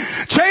group.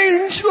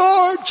 Change,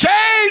 Lord,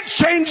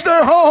 change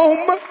their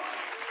home.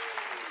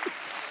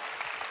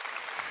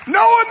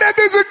 Knowing that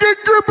there's a good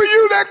group of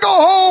you that go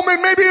home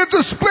and maybe it's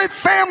a split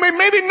family,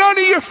 maybe none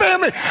of your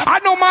family. I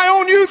know my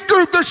own youth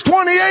group, there's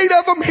 28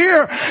 of them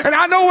here, and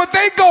I know what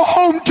they go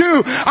home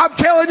to. I'm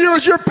telling you,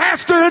 as your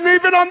pastor, and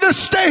even on this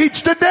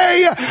stage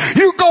today,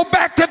 you go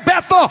back to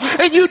Bethel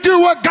and you do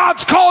what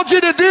God's called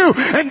you to do,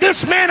 and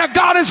this man of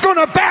God is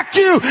going to back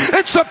you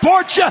and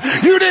support you.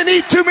 You didn't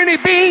eat too many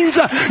beans.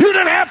 You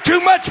didn't have too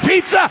much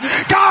pizza.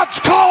 God's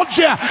called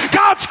you.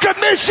 God's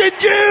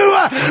commissioned you.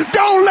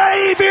 Don't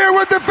leave here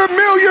with the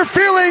familiar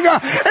feeling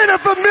and a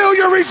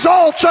familiar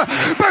results,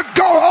 but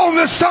go home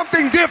to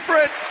something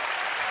different.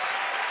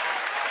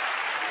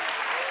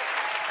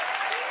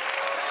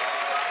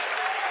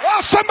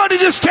 Well, somebody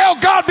just tell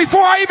God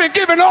before I even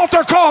give an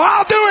altar call,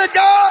 I'll do it,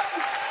 God.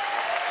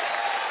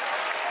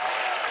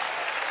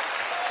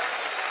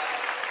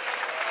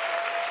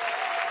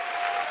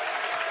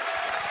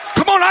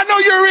 Come on, I know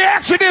your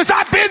reaction is,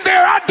 I've been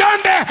there, I've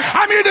done that.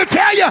 I'm here to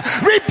tell you,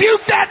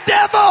 rebuke that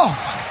devil.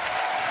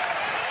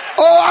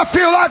 Oh, I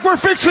feel like we're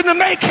fixing to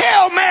make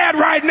hell mad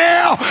right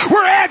now.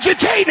 We're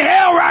agitating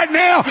hell right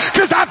now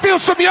because I feel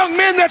some young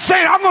men that's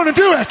saying, I'm going to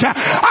do it.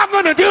 I'm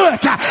going to do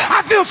it.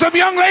 I feel some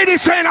young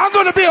ladies saying, I'm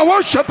going to be a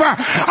worshiper.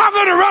 I'm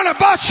going to run a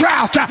bus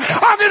route.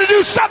 I'm going to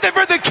do something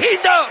for the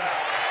kingdom.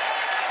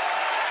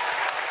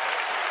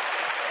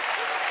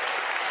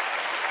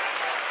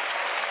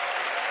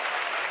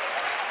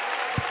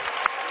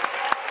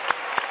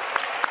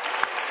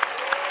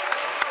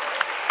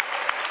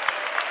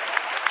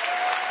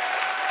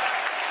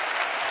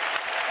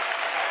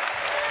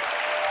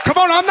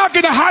 Come on, I'm not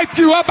going to hype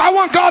you up. I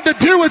want God to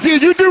do with you.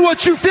 You do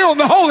what you feel in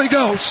the Holy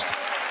Ghost.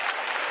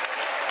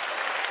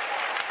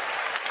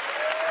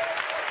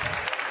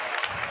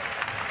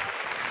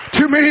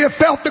 Too many have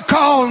felt the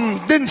call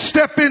and didn't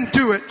step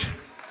into it.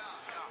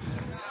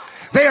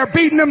 They are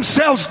beating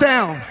themselves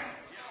down.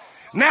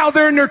 Now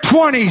they're in their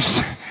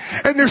 20s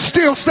and they're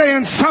still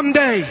saying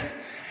someday.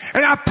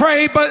 And I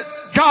pray, but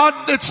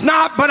God, it's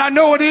not, but I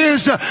know it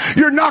is.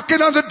 You're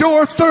knocking on the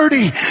door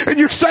 30 and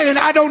you're saying,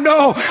 I don't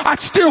know. I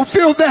still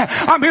feel that.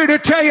 I'm here to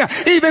tell you,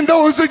 even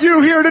those of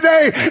you here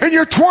today in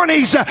your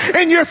 20s,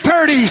 in your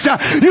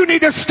 30s, you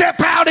need to step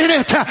out in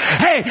it.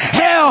 Hey,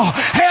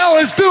 hell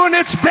is doing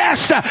its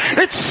best.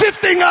 It's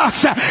sifting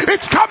us.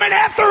 It's coming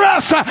after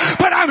us.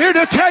 But I'm here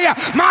to tell you,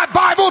 my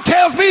Bible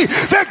tells me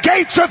the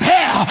gates of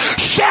hell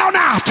shall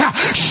not,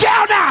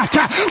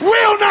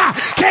 will not,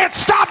 can't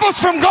stop us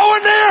from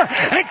going there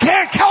and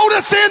can't hold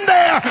us in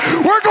there.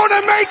 We're going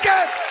to make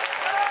it.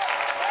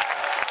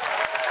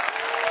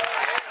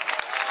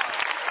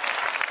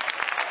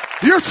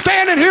 You're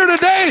standing here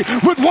today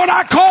with what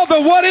I call the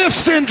what if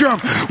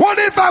syndrome. What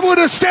if I would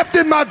have stepped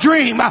in my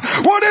dream?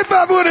 What if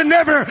I would have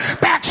never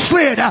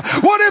backslid?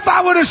 What if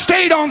I would have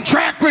stayed on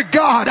track with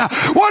God?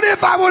 What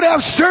if I would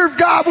have served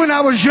God when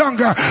I was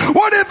younger?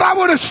 What if I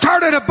would have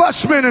started a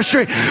bus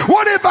ministry?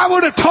 What if I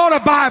would have taught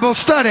a Bible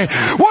study?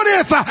 What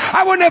if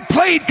I wouldn't have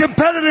played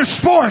competitive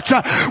sports?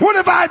 What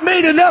if I had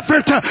made an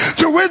effort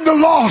to win the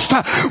lost?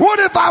 What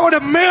if I would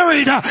have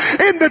married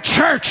in the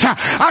church?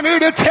 I'm here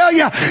to tell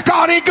you,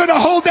 God ain't going to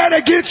hold that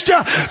against you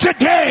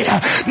today.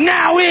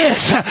 Now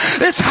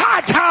it's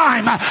high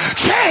time.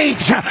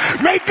 Change.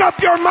 Make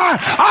up your mind.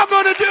 I'm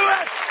going to do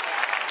it.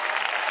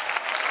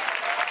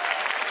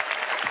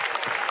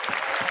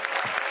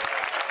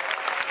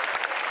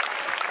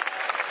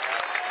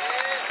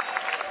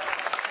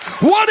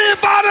 What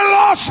if I'd have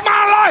lost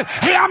my life?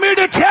 Hey, I'm here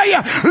to tell you,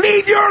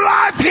 leave your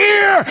life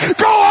here.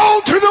 Go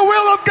on to the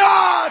will of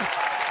God.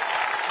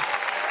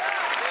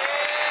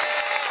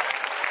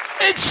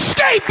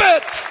 Escape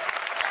it.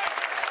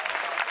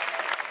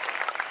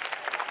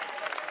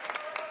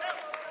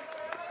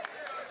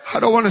 I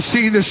don't want to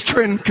see this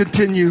trend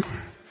continue.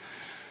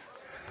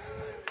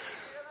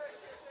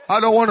 I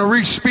don't want to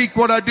re-speak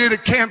what I did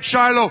at Camp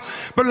Shiloh,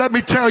 but let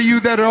me tell you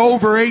that are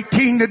over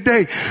 18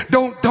 today,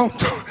 don't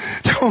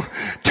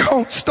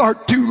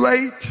start too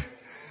late.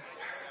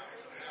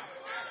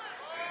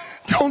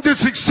 Don't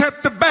just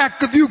accept the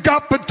fact that you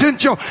got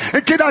potential.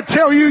 And can I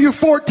tell you, you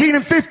 14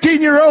 and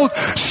 15-year-olds,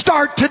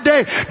 start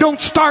today. Don't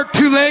start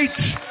too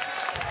late.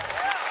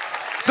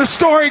 The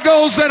story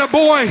goes that a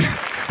boy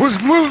was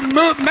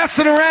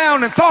messing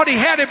around and thought he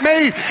had it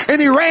made,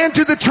 and he ran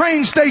to the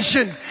train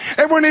station.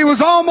 And when he was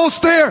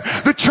almost there,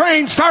 the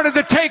train started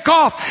to take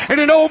off,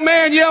 and an old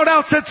man yelled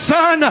out, said,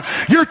 "Son,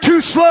 you're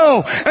too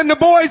slow." And the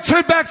boy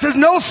stood back and says,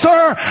 "No,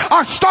 sir,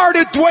 I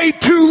started way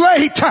too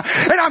late."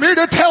 And I'm here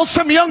to tell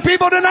some young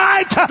people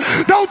tonight,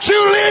 don't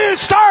you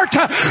start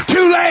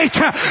too late.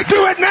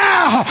 Do it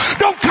now.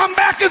 Don't come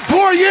back in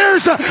 4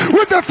 years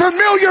with a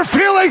familiar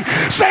feeling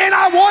saying,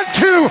 "I want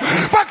to,"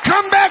 but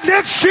come back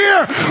next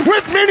year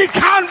with many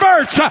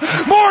converts,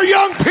 more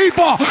young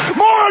people,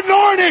 more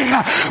anointing.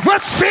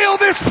 Let's fill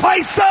this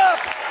place up.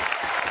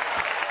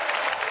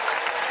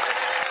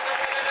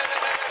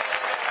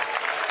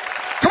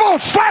 Come on,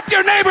 slap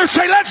your neighbor and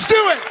say, "Let's do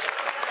it."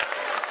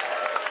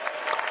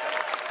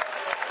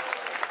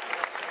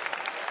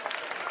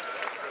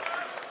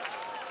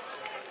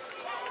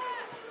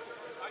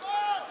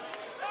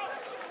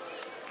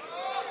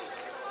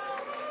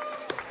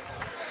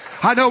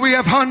 I know we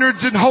have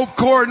hundreds in Hope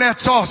Corps, and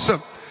that's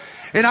awesome.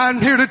 And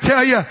I'm here to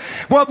tell you,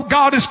 what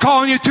God is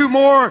calling you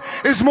to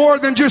is more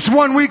than just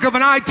 1 week of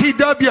an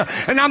ITW.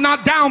 And I'm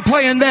not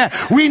downplaying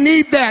that. We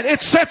need that.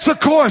 It sets a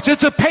course.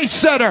 It's a pace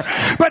setter.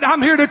 But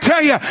I'm here to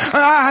tell you,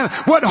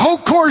 what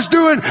Hope Corps is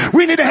doing,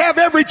 we need to have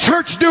every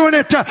church doing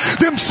it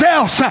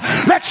themselves.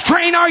 Let's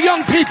train our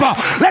young people.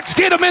 Let's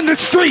get them in the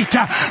street.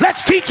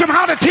 Let's teach them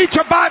how to teach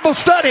a Bible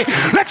study.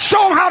 Let's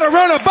show them how to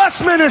run a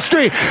bus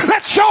ministry.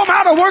 Let's show them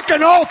how to work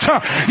an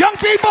altar. Young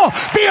people,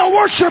 be a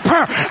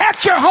worshiper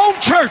at your home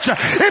church.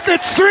 If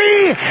it's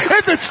 3,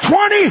 if it's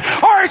 20,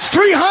 or it's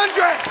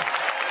 300.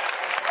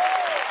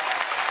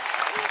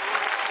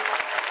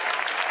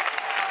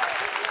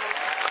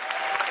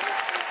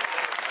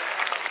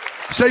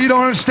 Say you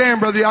don't understand,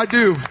 brother. I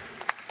do.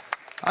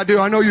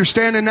 I know you're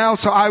standing now,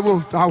 so I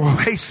will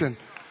hasten.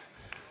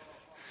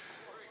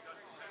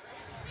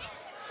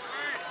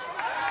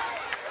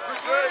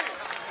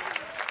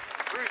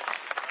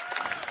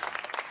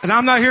 And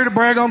I'm not here to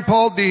brag on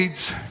Paul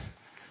deeds.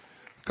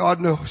 God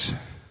knows.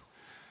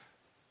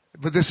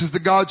 But this is the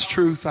God's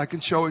truth. I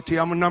can show it to you.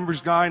 I'm a numbers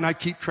guy, and I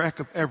keep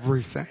track of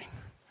everything.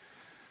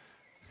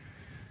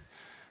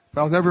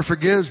 But I'll never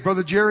forget is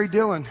Brother Jerry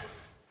Dillon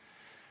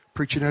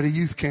preaching at a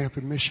youth camp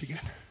in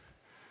Michigan.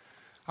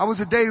 I was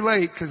a day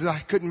late because I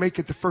couldn't make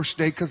it the first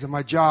day because of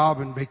my job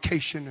and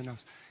vacation, and I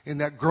was in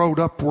that growed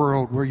up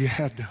world where you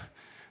had to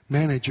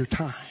manage your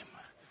time.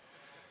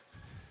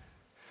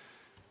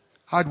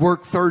 I'd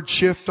worked third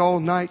shift all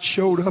night,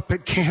 showed up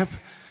at camp,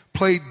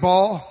 played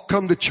ball,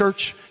 come to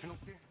church.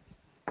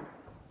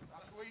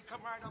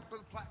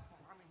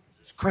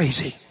 It's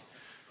crazy.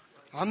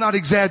 I'm not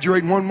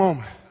exaggerating one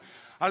moment.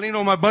 I leaned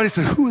on my buddy and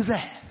said, "Who is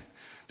that?"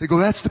 They go,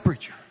 "That's the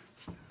preacher."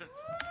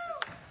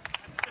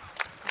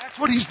 That's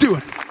what he's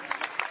doing.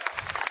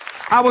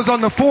 I was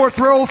on the 4th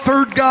row,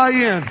 3rd guy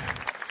in.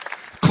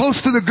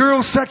 Close to the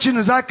girls section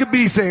as I could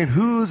be, saying,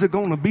 "Who's it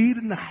going to be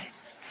tonight?"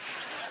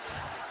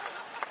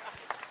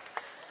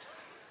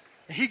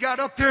 He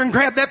got up there and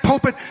grabbed that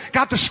pulpit,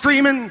 got to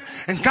screaming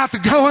and got to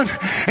going.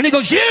 And he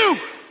goes, "You!"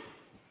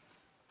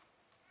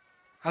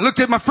 I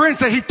looked at my friend and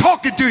said, "He's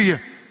talking to you."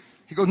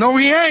 He goes, "No,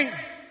 he ain't."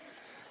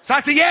 So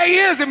I said, "Yeah, he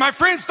is." And my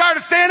friend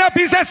started to stand up.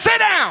 He said, "Sit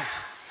down.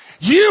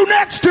 You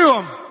next to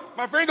him."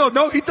 My friend goes,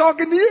 "No, he's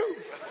talking to you."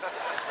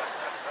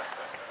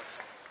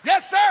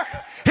 "Yes, sir."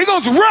 He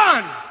goes,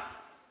 "Run."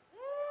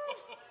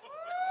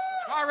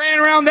 I ran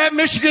around that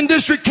Michigan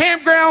District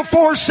campground,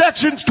 4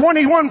 sections,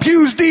 21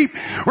 pews deep,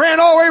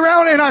 ran all the way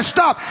around, and I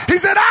stopped. He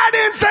said, "I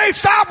didn't say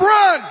stop,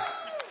 run."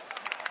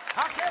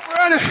 I kept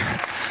running.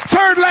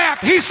 3rd lap,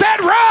 he said,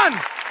 "Run."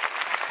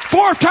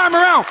 4th time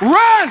around,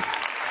 "Run."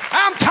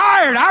 I'm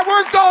tired. I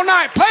worked all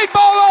night, played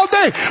ball all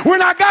day.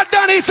 When I got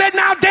done, he said,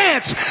 "Now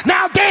dance,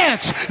 now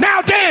dance,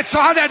 now dance." So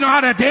I didn't know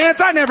how to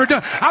dance. I never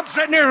done. I'm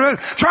sitting there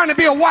trying to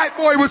be a white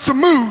boy with some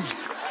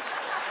moves.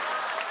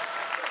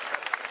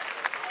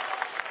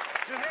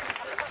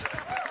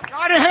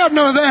 I didn't have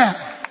none of that.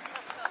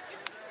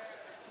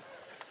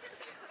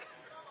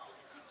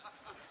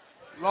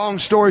 Long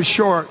story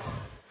short,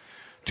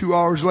 2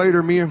 hours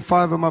later, me and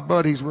 5 of my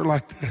buddies were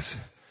like this.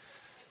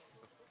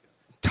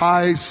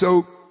 Ties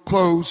soaked,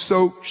 clothes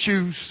soaked,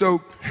 shoes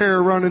soaked,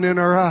 hair running in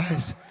our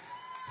eyes.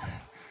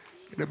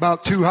 And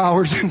about 2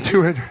 hours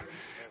into it,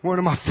 one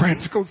of my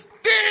friends goes,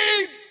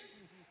 "Deeds!"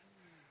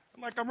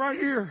 I'm like, "I'm right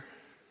here."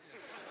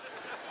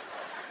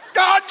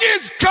 "God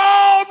just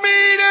called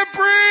me to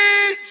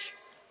preach."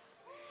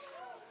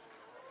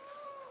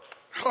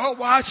 Oh,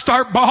 well, I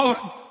start bawling.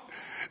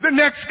 The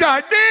next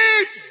guy,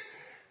 "Deeds!"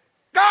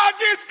 God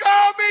just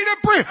called me to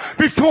preach.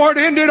 Before it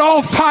ended,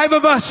 all 5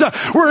 of us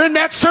were in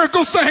that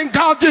circle saying,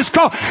 God just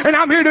called. And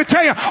I'm here to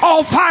tell you,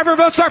 all 5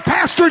 of us are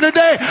pastoring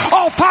today.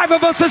 All 5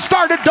 of us have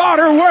started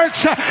Daughter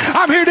Works.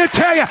 I'm here to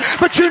tell you.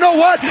 But you know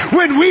what?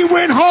 When we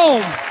went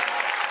home,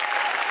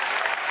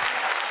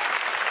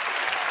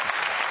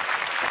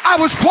 I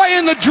was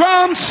playing the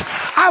drums.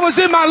 I was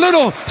in my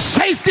little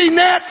safety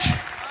net,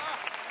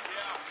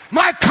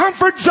 my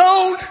comfort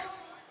zone.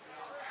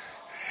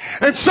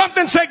 And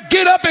something said,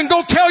 get up and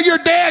go tell your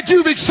dad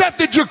you've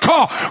accepted your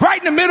call. Right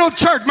in the middle of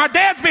church. My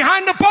dad's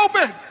behind the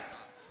pulpit.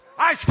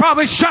 I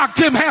probably shocked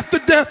him half to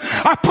death.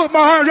 I put my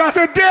arms out. I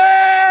said,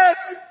 Dad.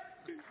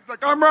 He's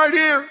like, I'm right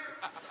here.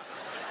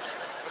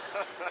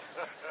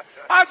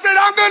 I said,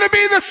 I'm going to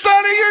be the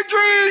son of your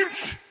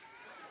dreams.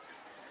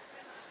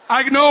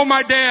 I know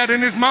my dad,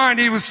 in his mind,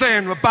 he was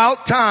saying,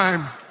 about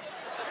time.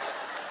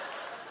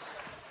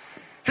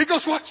 He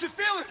goes, what's your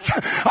feelings?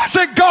 I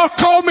said, God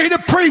called me to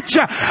preach.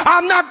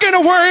 I'm not going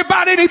to worry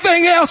about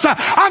anything else.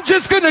 I'm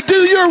just going to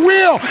do your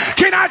will.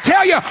 Can I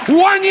tell you,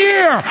 1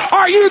 year,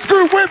 our youth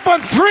group went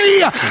from 3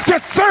 to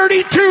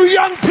 32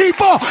 young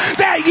people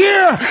that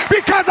year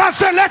because I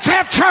said, let's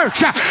have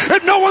church.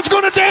 If no one's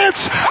going to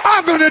dance,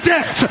 I'm going to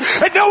dance.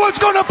 If no one's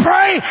going to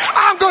pray,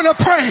 I'm going to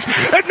pray.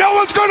 If no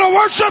one's going to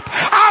worship,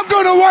 I'm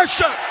going to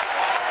worship.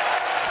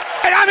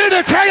 And I'm here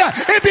to tell you,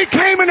 it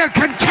became a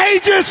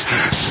contagious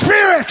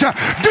spirit.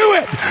 Do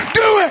it,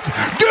 do it,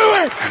 do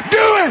it,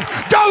 do it.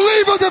 Don't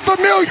leave with a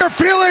familiar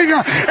feeling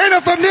and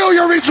a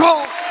familiar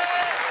result.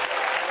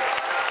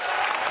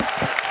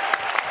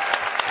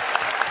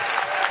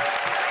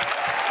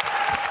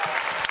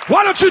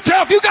 Why don't you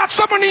tell, if you got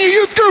someone in your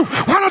youth group,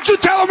 why don't you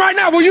tell them right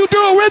now, will you do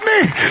it with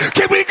me?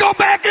 Can we go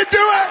back and do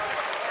it?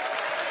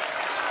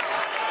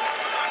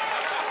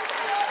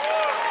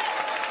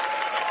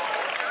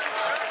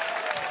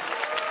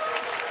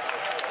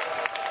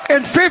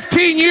 In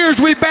 15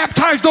 years, we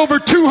baptized over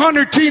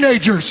 200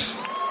 teenagers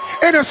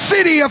in a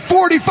city of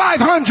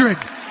 4,500.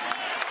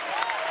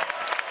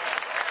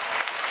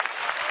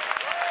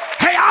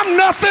 Hey, I'm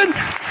nothing.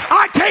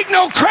 I take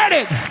no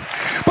credit.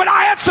 But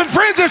I had some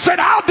friends that said,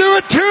 I'll do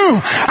it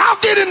too. I'll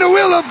get in the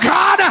will of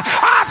God.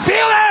 I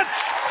feel it.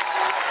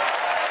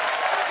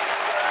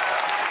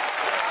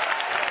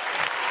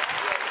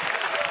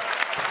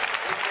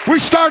 We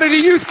started a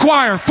youth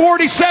choir.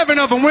 47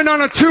 of them went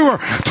on a tour.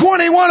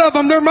 21 of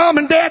them, their mom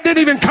and dad didn't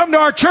even come to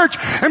our church,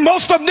 and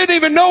most of them didn't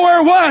even know where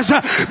it was.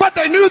 But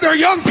they knew their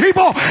young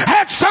people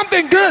had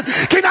something good.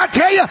 Can I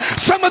tell you,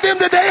 some of them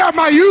today are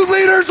my youth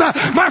leaders,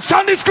 my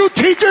Sunday school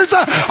teachers,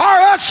 our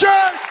ushers.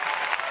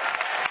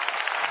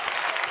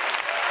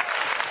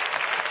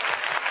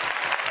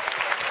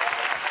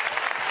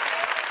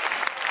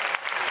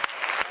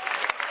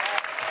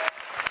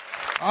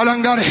 I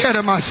done got ahead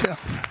of myself.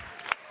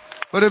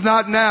 But if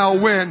not now,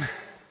 when?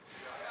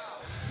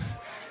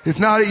 If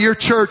not at your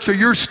church or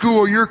your school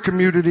or your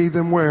community,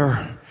 then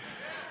where?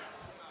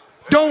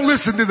 Don't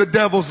listen to the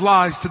devil's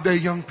lies today,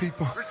 young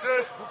people.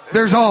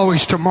 There's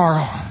always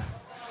tomorrow.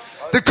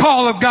 The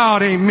call of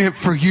God ain't meant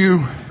for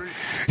you.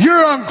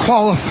 You're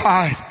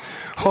unqualified.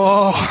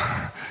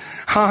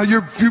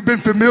 You've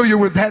been familiar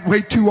with that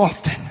way too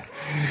often.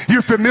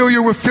 You're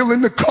familiar with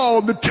feeling the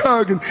call, the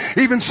tug, and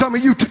even some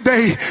of you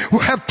today will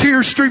have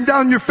tears stream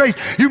down your face.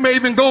 You may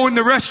even go in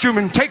the restroom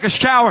and take a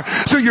shower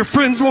so your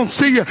friends won't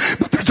see you.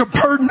 But there's a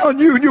burden on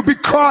you and you'll be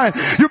crying.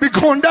 You'll be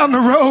going down the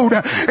road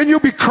and you'll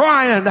be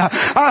crying.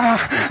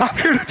 I'm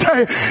here to tell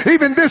you,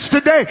 even this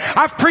today,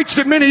 I've preached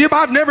to many of you.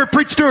 I've never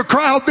preached to a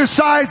crowd this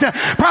size.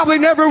 Probably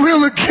never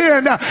will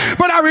again.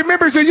 But I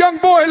remember as a young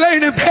boy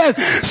laying in bed,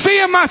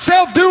 seeing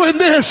myself doing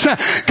this.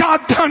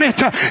 God done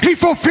it. He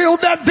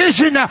fulfilled that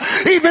vision.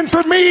 Even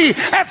for me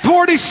at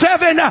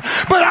 47,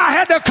 but I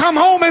had to come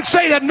home and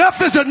say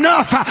enough is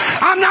enough.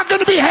 I'm not going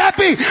to be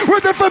happy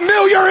with the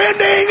familiar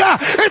ending.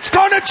 It's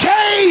going to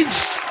change.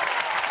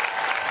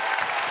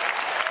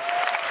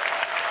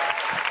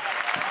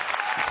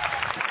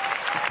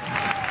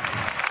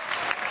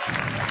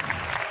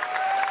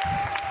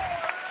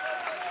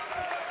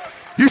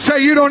 You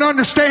say you don't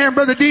understand,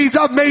 Brother Deeds.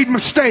 I've made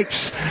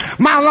mistakes.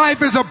 My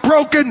life is a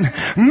broken,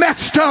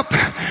 messed up,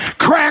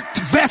 cracked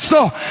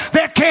vessel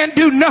that can't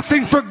do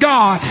nothing for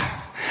God.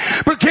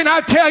 But can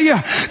I tell you,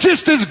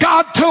 just as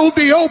God told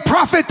the old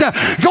prophet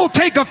to go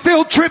take a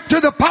field trip to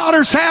the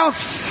potter's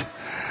house,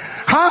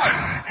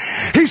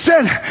 he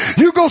said,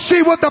 you go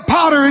see what the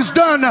potter has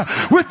done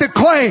with the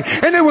clay.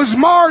 And it was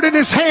marred in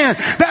his hand.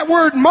 That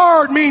word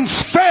marred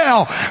means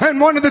fell. And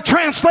one of the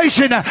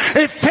translation,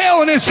 it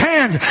fell in his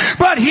hand.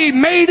 But he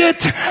made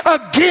it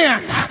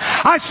again.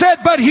 I said,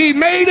 but he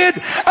made it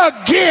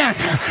again.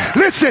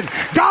 Listen,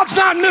 God's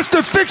not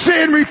Mr. Fix It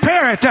and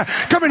Repair It.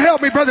 Come and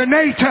help me, Brother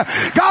Nate.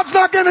 God's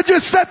not going to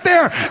just sit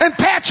there and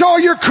patch all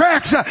your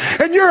cracks.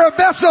 And you're a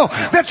vessel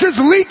that's just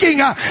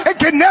leaking and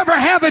can never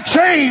have a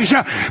change.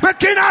 But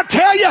can I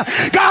tell you,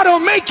 God will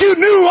make you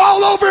new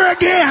all over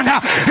again.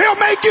 He'll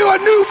make you a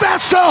new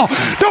vessel.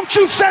 Don't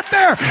you sit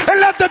there and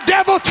let the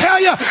devil tell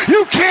you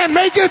you can't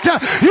make it.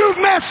 You've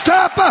messed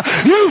up.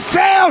 You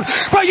failed.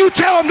 But you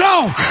tell him,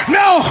 no.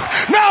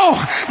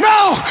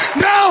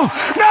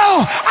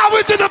 I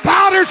went to the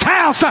potter's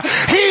house.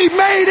 He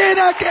made it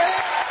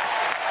again.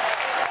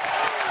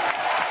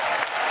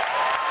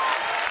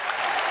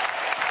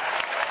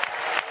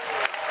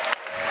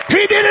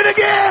 He did it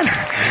again.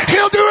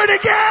 He'll do it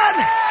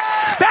again.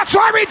 That's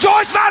why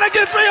rejoice not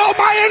against me, oh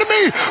my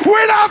enemy,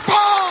 when I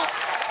fall.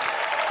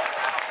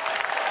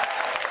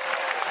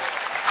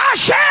 I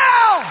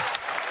shall.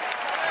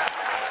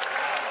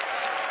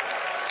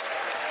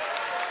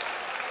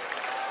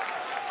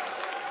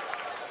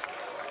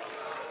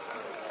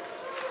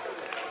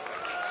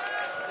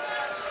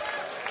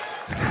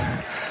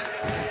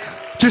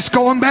 Just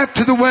going back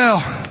to the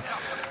well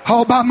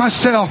all by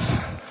myself.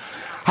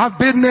 I've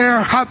been there.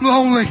 I'm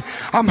lonely.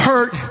 I'm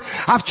hurt.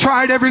 I've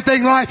tried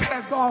everything life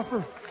has to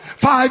offer.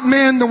 5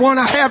 men. The one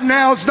I have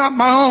now is not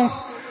my own.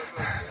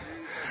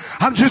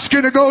 I'm just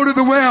going to go to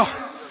the well.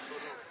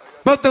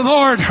 But the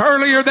Lord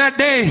earlier that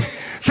day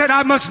said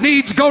I must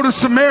needs go to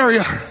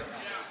Samaria.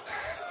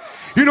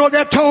 You know what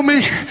that told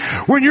me?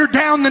 When you're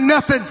down to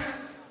nothing,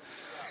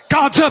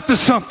 God's up to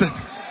something.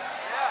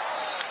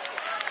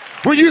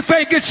 When you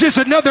think it's just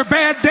another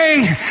bad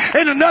day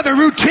and another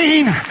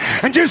routine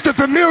and just a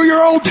familiar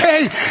old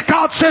day,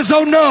 God says,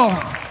 oh no.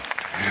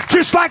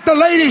 Just like the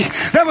lady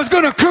that was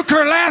going to cook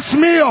her last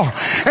meal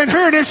and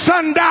her and her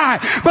son died.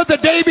 But the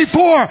day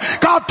before,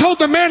 God told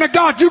the man of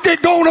God, you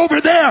get going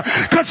over there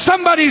because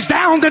somebody's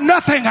down to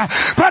nothing,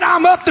 but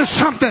I'm up to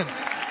something.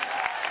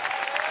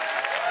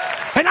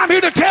 And I'm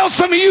here to tell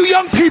some of you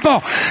young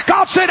people,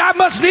 God said I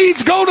must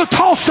needs go to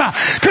Tulsa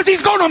because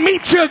he's going to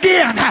meet you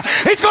again.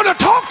 He's going to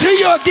talk to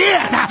you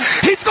again.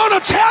 He's going to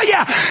tell you,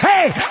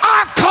 hey,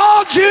 I've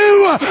called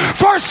you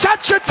for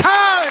such a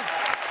time.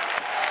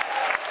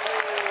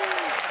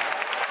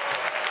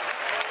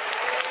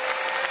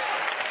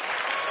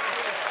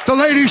 The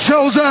lady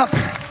shows up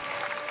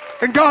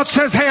and God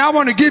says, hey, I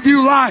want to give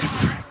you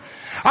life.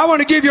 I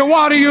want to give you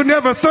water you'll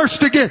never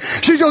thirst again.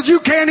 She goes, you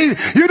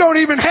don't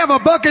even have a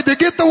bucket to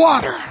get the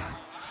water.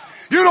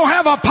 You don't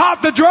have a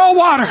pot to draw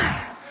water.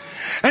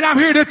 And I'm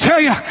here to tell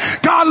you,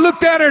 God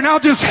looked at her, and I'll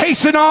just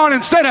hasten on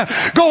instead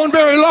of going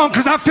very long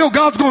because I feel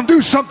God's going to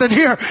do something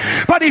here.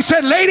 But he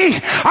said, lady,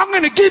 I'm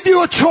going to give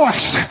you a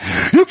choice.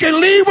 You can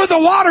leave with a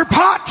water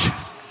pot,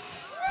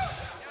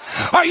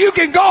 or you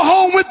can go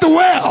home with the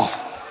well.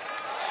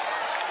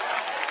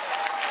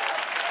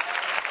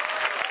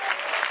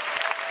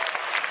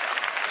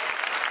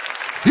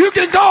 You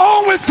can go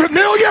home with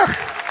familiar,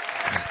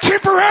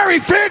 temporary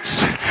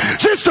fix,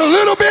 just a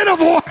little bit of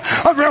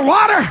your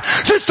water,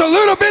 just a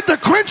little bit to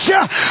quench you,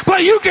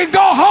 but you can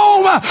go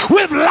home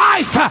with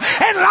life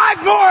and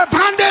life more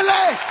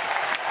abundantly.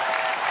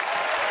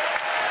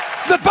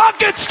 The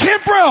bucket's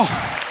temporal,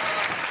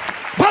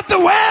 but the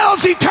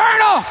well's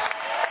eternal.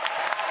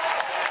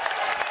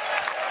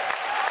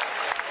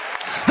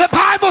 The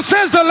Bible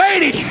says the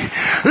lady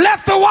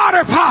left the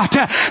water pot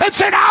and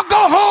said, I'll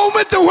go home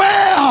with the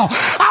well.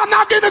 I'm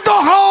not going to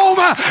go home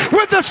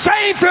with the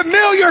same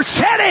familiar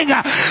setting,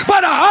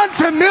 but an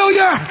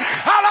unfamiliar.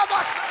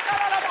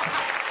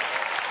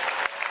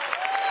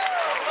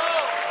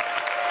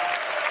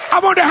 I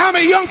wonder how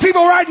many young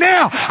people right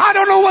now, I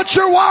don't know what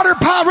your water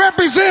pot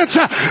represents,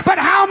 but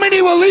how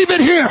many will leave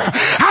it here?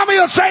 How many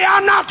will say,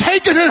 I'm not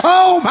taking it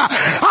home.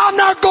 I'm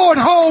not going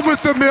home with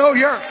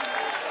familiar.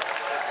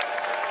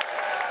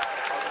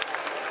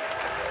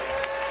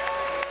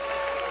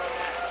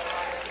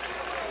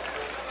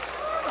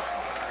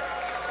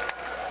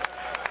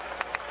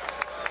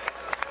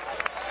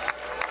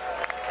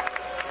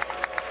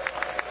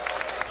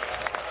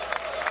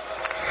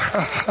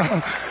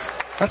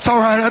 That's all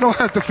right. I don't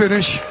have to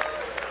finish.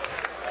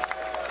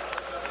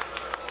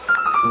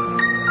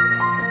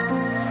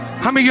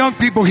 How many young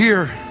people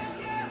here?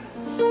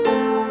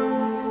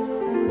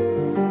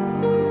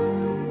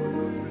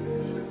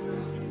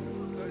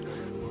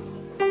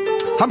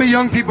 How many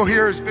young people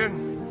here has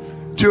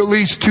been to at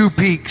least 2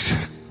 peaks?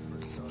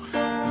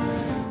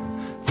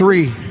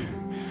 3.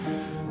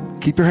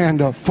 Keep your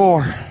hand up.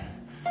 4.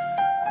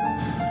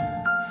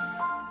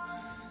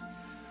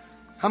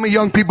 How many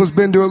young people has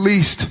been to at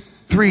least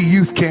 3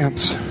 youth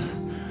camps?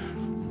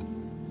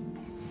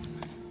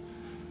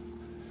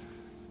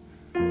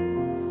 How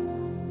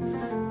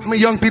many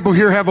young people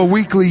here have a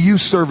weekly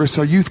youth service,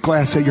 a youth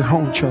class at your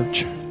home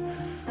church?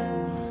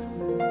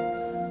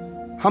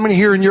 How many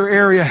here in your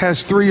area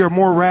has 3 or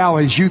more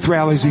rallies, youth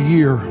rallies a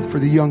year for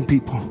the young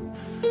people?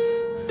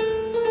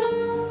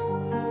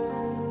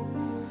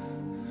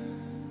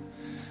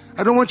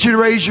 I don't want you to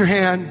raise your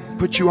hand,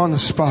 put you on the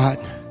spot.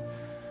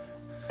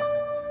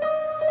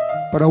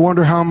 But I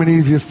wonder how many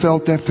of you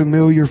felt that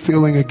familiar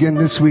feeling again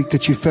this week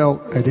that you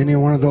felt at any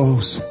one of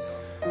those.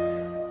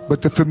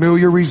 But the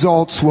familiar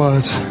results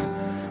was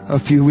a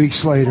few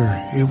weeks later,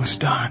 it was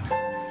done.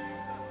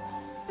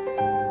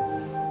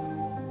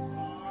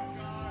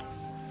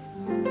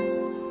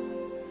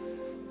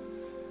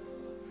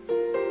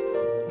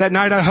 That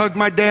night I hugged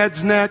my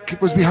dad's neck. It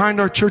was behind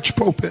our church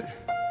pulpit.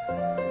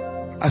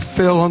 I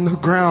fell on the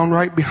ground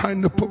right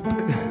behind the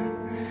pulpit.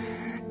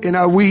 And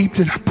I wept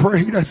and I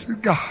prayed. I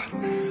said, God,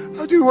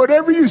 I'll do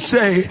whatever you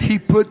say. And He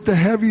put the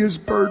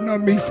heaviest burden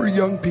on me for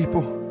young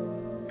people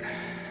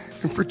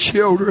and for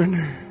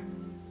children.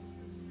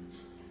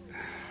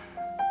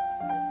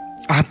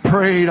 I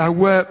prayed. I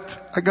wept.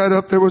 I got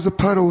up. There was a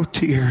puddle of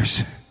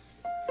tears.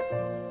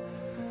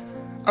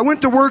 I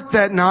went to work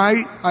that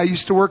night. I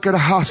used to work at a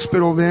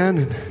hospital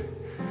then.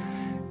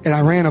 And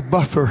I ran a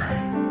buffer.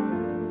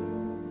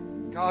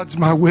 God's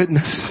my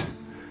witness.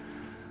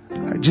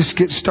 I just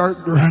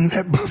started running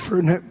that buffer,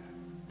 and that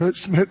Brother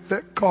Smith,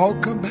 that call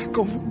come back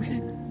over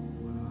me.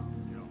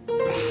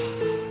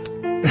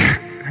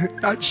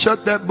 I'd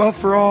shut that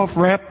buffer off,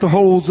 wrap the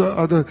holes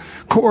of the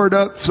cord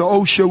up so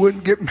OSHA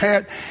wouldn't get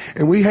mad.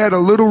 And we had a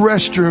little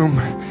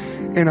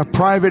restroom in a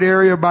private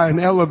area by an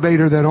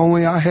elevator that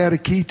only I had a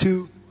key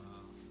to,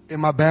 and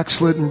my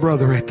backslidden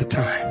brother at the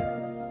time.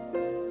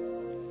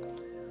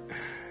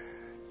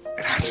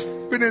 And I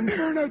went in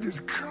there and I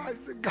just cried.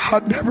 I said,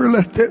 God, never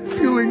let that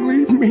feeling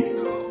leave me.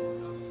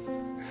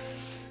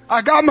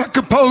 I got my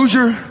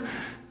composure,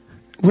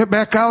 went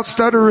back out,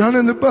 started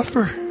running the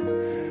buffer.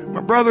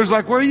 My brother's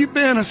like, where you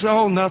been? I said,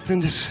 oh,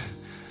 nothing.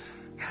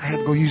 I had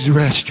to go use the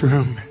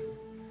restroom.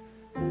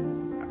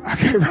 I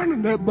get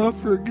running that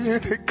buffer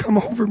again. It come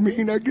over me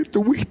and I get to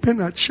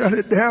weeping. I'd shut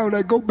it down.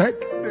 I go back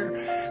in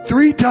there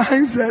 3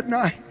 times that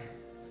night.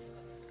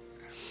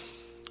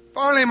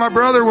 Finally, my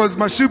brother was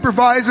my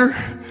supervisor.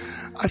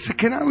 I said,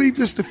 can I leave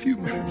just a few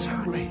minutes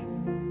early?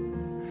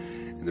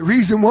 And the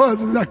reason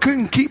was I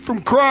couldn't keep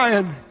from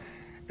crying.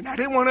 And I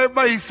didn't want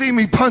everybody to see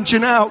me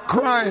punching out,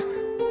 crying.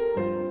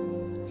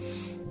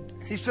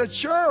 He said,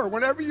 sure,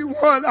 whenever you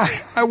want.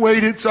 I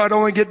waited so I'd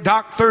only get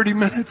docked 30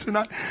 minutes. And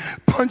I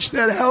punched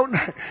that out. And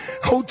the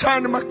whole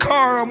time in my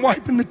car, I'm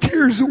wiping the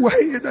tears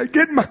away. And I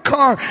get in my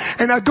car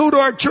and I go to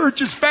our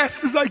church as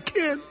fast as I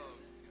can.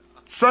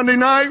 Sunday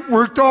night,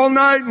 worked all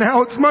night.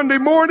 Now it's Monday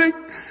morning.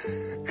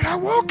 And I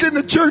walk in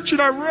the church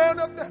and I run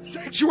up that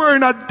sanctuary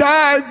and I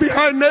dive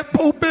behind that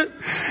pulpit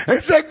and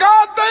say,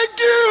 God, thank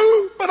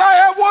you, but I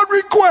have one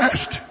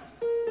request.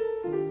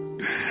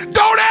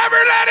 Don't ever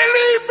let it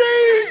leave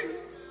me.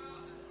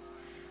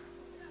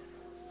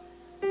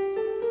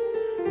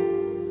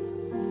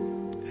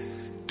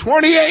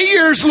 28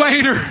 years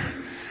later,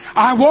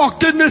 I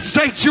walked in this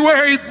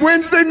sanctuary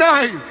Wednesday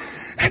night.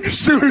 And as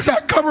soon as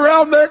I come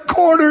around that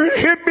corner, it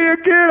hit me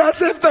again. I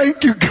said,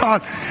 thank you,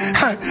 God.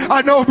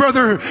 I know,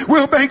 Brother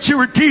Will Banks, you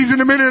were teasing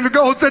a minute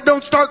ago and said,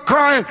 don't start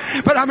crying.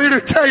 But I'm here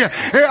to tell you,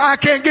 I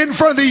can't get in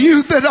front of the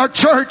youth at our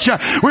church.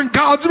 When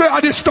God's with me, I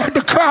just start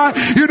to cry.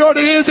 You know what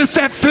it is? It's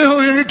that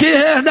feeling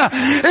again.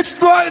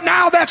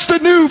 Now that's the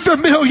new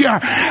familiar.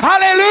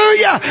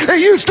 Hallelujah. It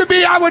used to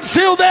be I would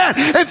feel that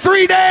in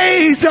 3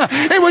 days.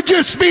 It would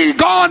just be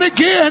gone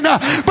again.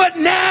 But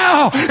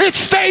now it's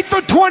stayed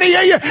for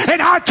 28 years.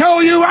 And I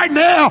tell you right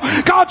now,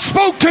 God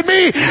spoke to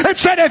me and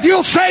said, if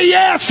you'll say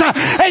yes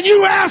and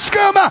you ask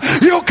Him,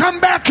 you'll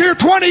come back here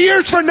 20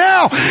 years from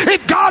now.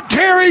 If God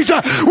tarries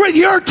with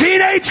your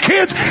teenage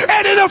kids,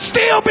 and it'll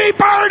still be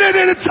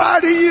burning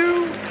inside of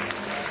you.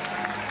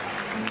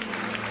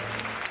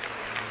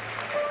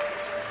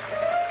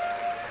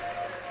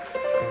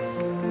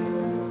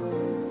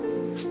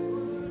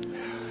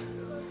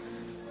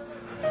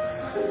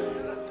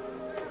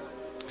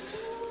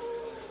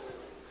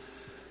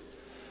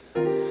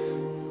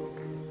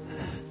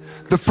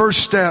 The first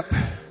step,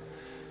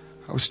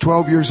 I was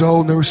 12 years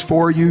old and there was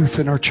 4 youth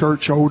in our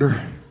church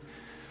older.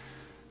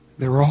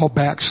 They were all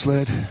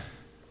backslid.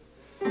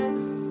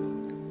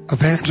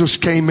 Evangelists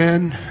came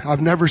in.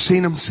 I've never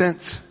seen him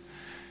since.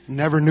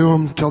 Never knew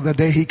him till the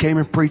day he came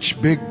and preached.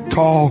 Big,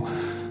 tall,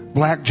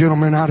 black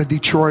gentleman out of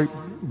Detroit.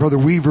 Brother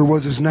Weaver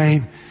was his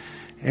name.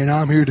 And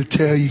I'm here to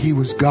tell you, he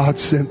was God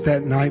sent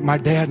that night. My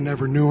dad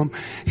never knew him.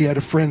 He had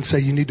a friend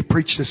say, you need to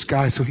preach this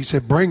guy. So he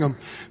said, bring him.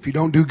 If you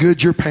don't do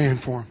good, you're paying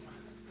for him.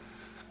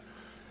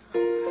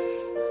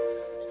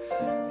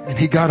 And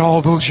he got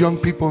all those young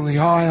people in the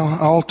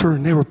altar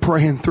and they were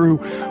praying through.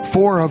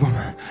 4 of them.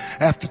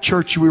 After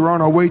church, we were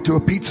on our way to a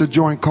pizza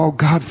joint called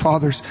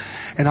Godfather's.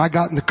 And I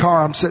got in the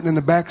car. I'm sitting in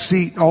the back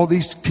seat. All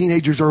these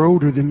teenagers are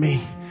older than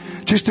me.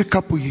 Just a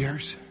couple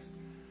years.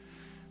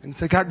 And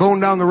they got going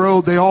down the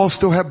road. They all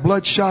still have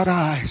bloodshot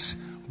eyes.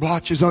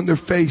 Blotches on their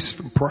face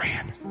from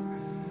praying.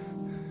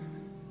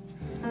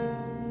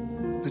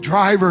 The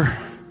driver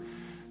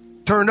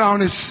turned on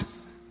his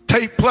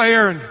tape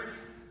player and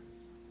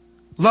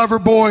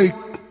Loverboy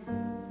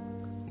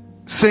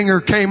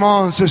singer came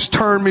on and says,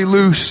 turn me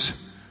loose.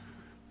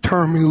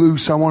 Turn me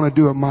loose. I want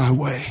to do it my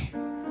way.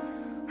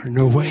 Or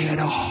no way at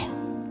all.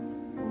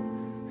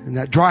 And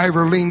that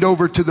driver leaned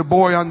over to the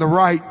boy on the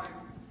right.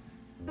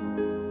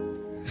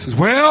 He says,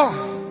 well,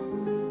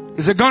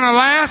 is it going to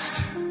last?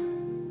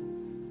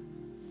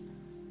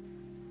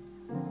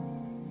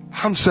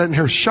 I'm sitting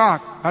here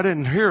shocked. I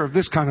didn't hear of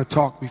this kind of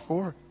talk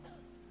before.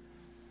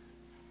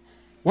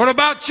 What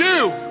about you?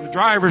 The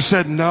driver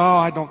said, no,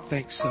 I don't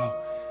think so.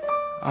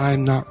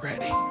 I'm not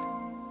ready.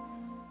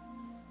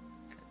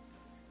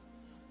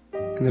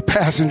 And the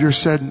passenger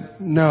said,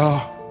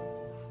 no.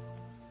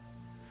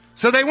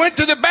 So they went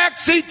to the back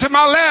seat to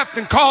my left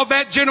and called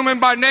that gentleman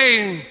by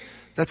name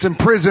that's in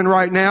prison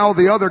right now.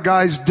 The other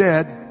guy's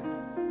dead.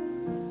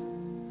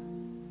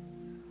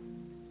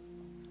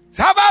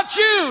 So how about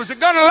you? Is it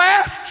going to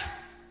last?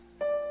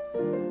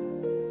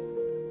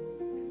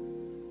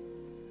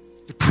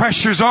 The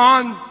pressure's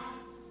on.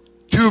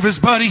 Two of his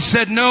buddies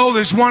said, no,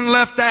 there's one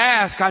left to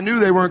ask. I knew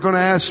they weren't going to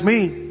ask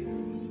me.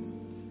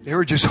 They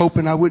were just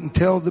hoping I wouldn't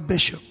tell the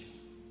bishop.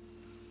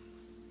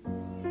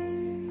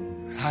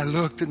 I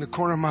looked in the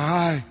corner of my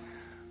eye.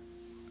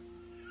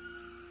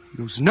 He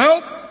goes,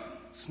 nope,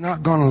 it's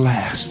not going to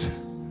last.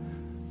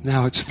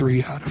 Now it's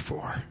 3 out of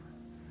 4.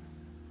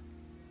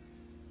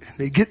 And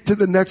they get to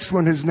the next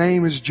one. His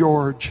name is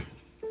George.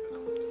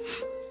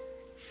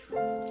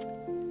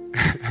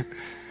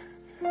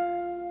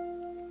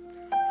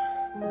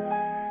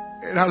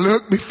 And I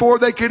looked, before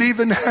they could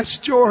even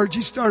ask George,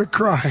 he started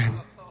crying.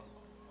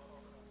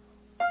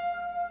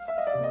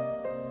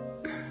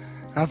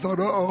 I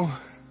thought, uh-oh.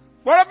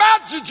 What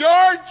about you,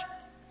 George?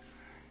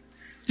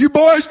 You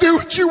boys do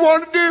what you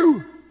want to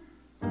do.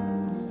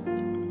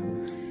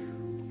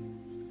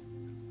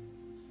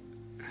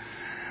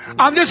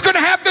 I'm just going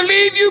to have to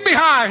leave you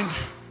behind.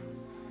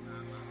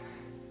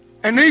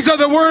 And these are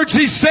the words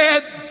he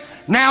said.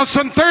 Now,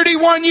 some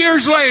 31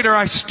 years later,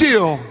 I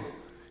still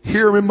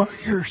hear him in my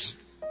ears.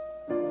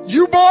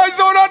 You boys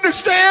don't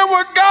understand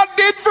what God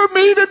did for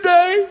me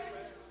today.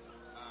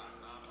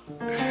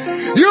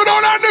 You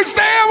don't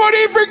understand what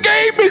He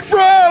forgave me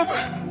from.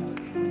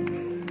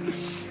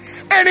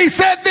 And he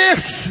said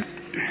this,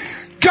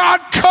 God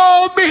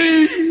called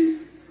me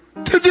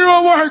to do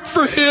a work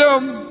for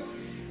Him,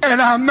 and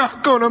I'm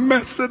not going to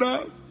mess it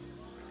up.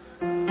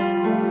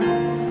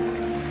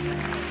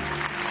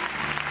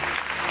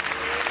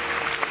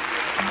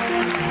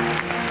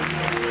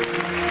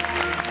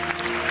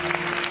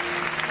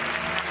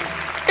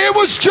 It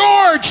was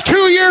George 2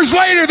 years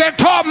later that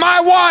taught my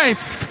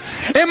wife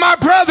and my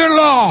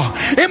brother-in-law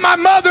and my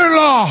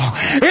mother-in-law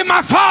and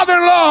my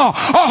father-in-law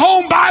a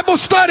home Bible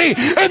study,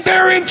 and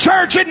they're in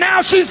church, and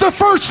now she's the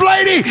first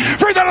lady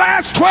for the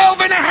last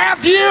 12 and a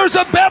half years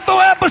of Bethel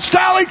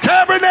Apostolic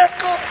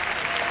Tabernacle.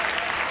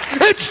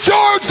 It's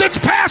George that's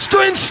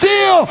pastoring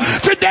still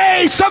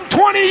today, some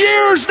 20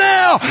 years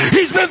now.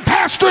 He's been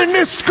pastoring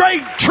this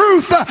great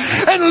truth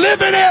and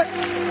living it.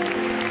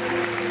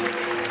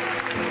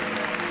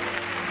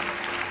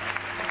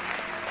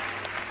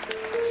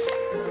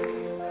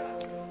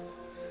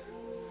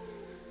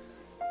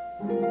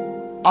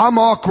 I'm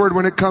awkward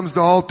when it comes to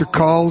altar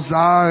calls.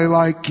 I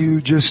like you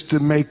just to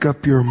make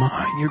up your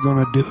mind you're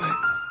going to do it.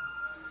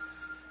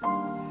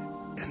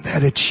 And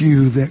that it's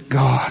you that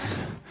God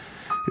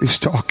is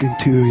talking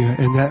to you,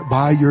 and that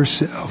by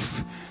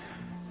yourself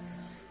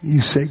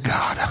you say,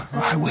 God,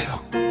 I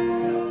will.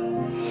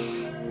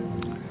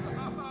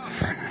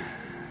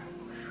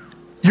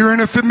 You're in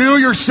a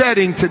familiar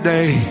setting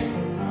today,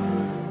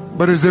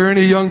 but is there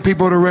any young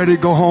people that are ready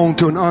to go home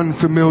to an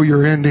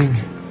unfamiliar ending?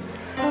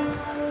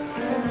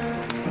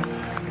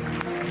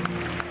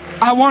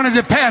 I wanted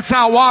to pass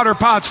out water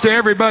pots to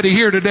everybody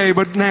here today,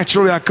 but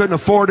naturally I couldn't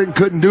afford it and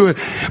couldn't do it.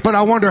 But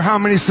I wonder how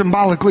many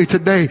symbolically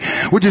today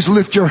would just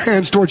lift your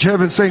hands towards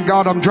heaven saying,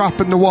 God, I'm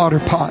dropping the water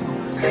pot.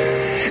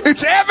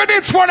 It's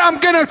evidence what I'm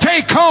going to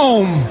take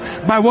home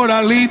by what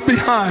I leave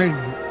behind.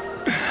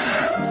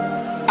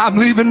 I'm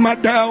leaving my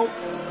doubt.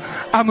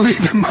 I'm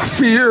leaving my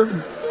fear.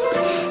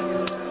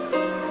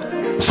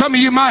 Some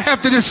of you might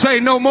have to just say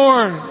no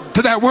more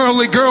to that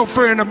worldly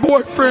girlfriend or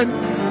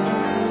boyfriend.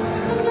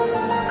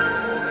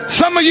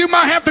 Some of you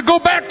might have to go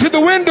back to the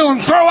window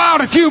and throw out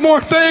a few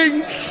more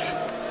things.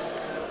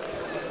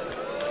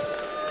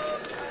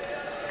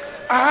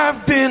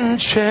 I've been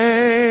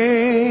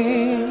changed.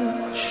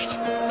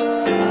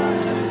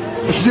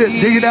 That's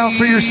it. Dig it out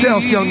for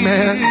yourself, young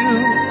man.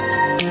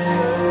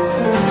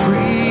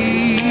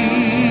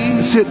 Free.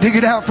 That's it. Dig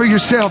it out for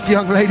yourself,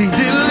 young lady.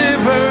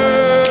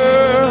 Delivered.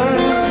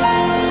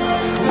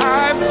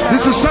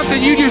 This is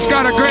something you just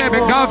got to grab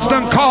it. God's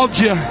done called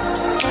you.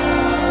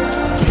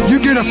 You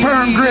get a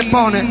firm grip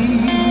on it.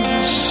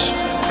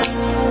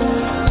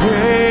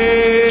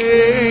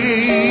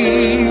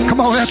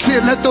 Come on, that's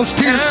it. Let those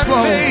tears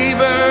flow.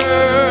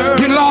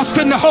 Get lost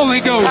in the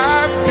Holy Ghost.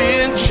 I've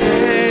been changed.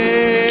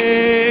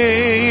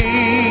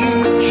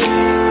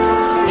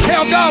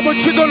 Tell God what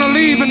you're going to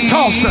leave in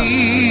Tulsa.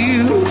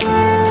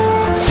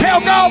 Tell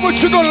God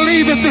what you're going to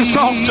leave at this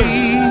altar.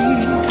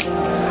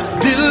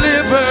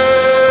 Delivered.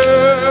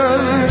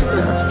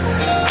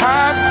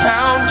 I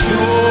found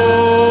joy.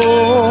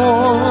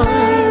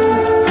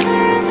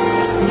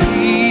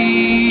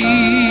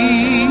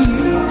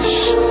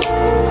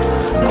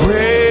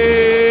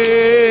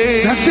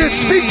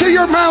 Speak to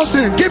your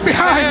mountain. Get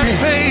behind me.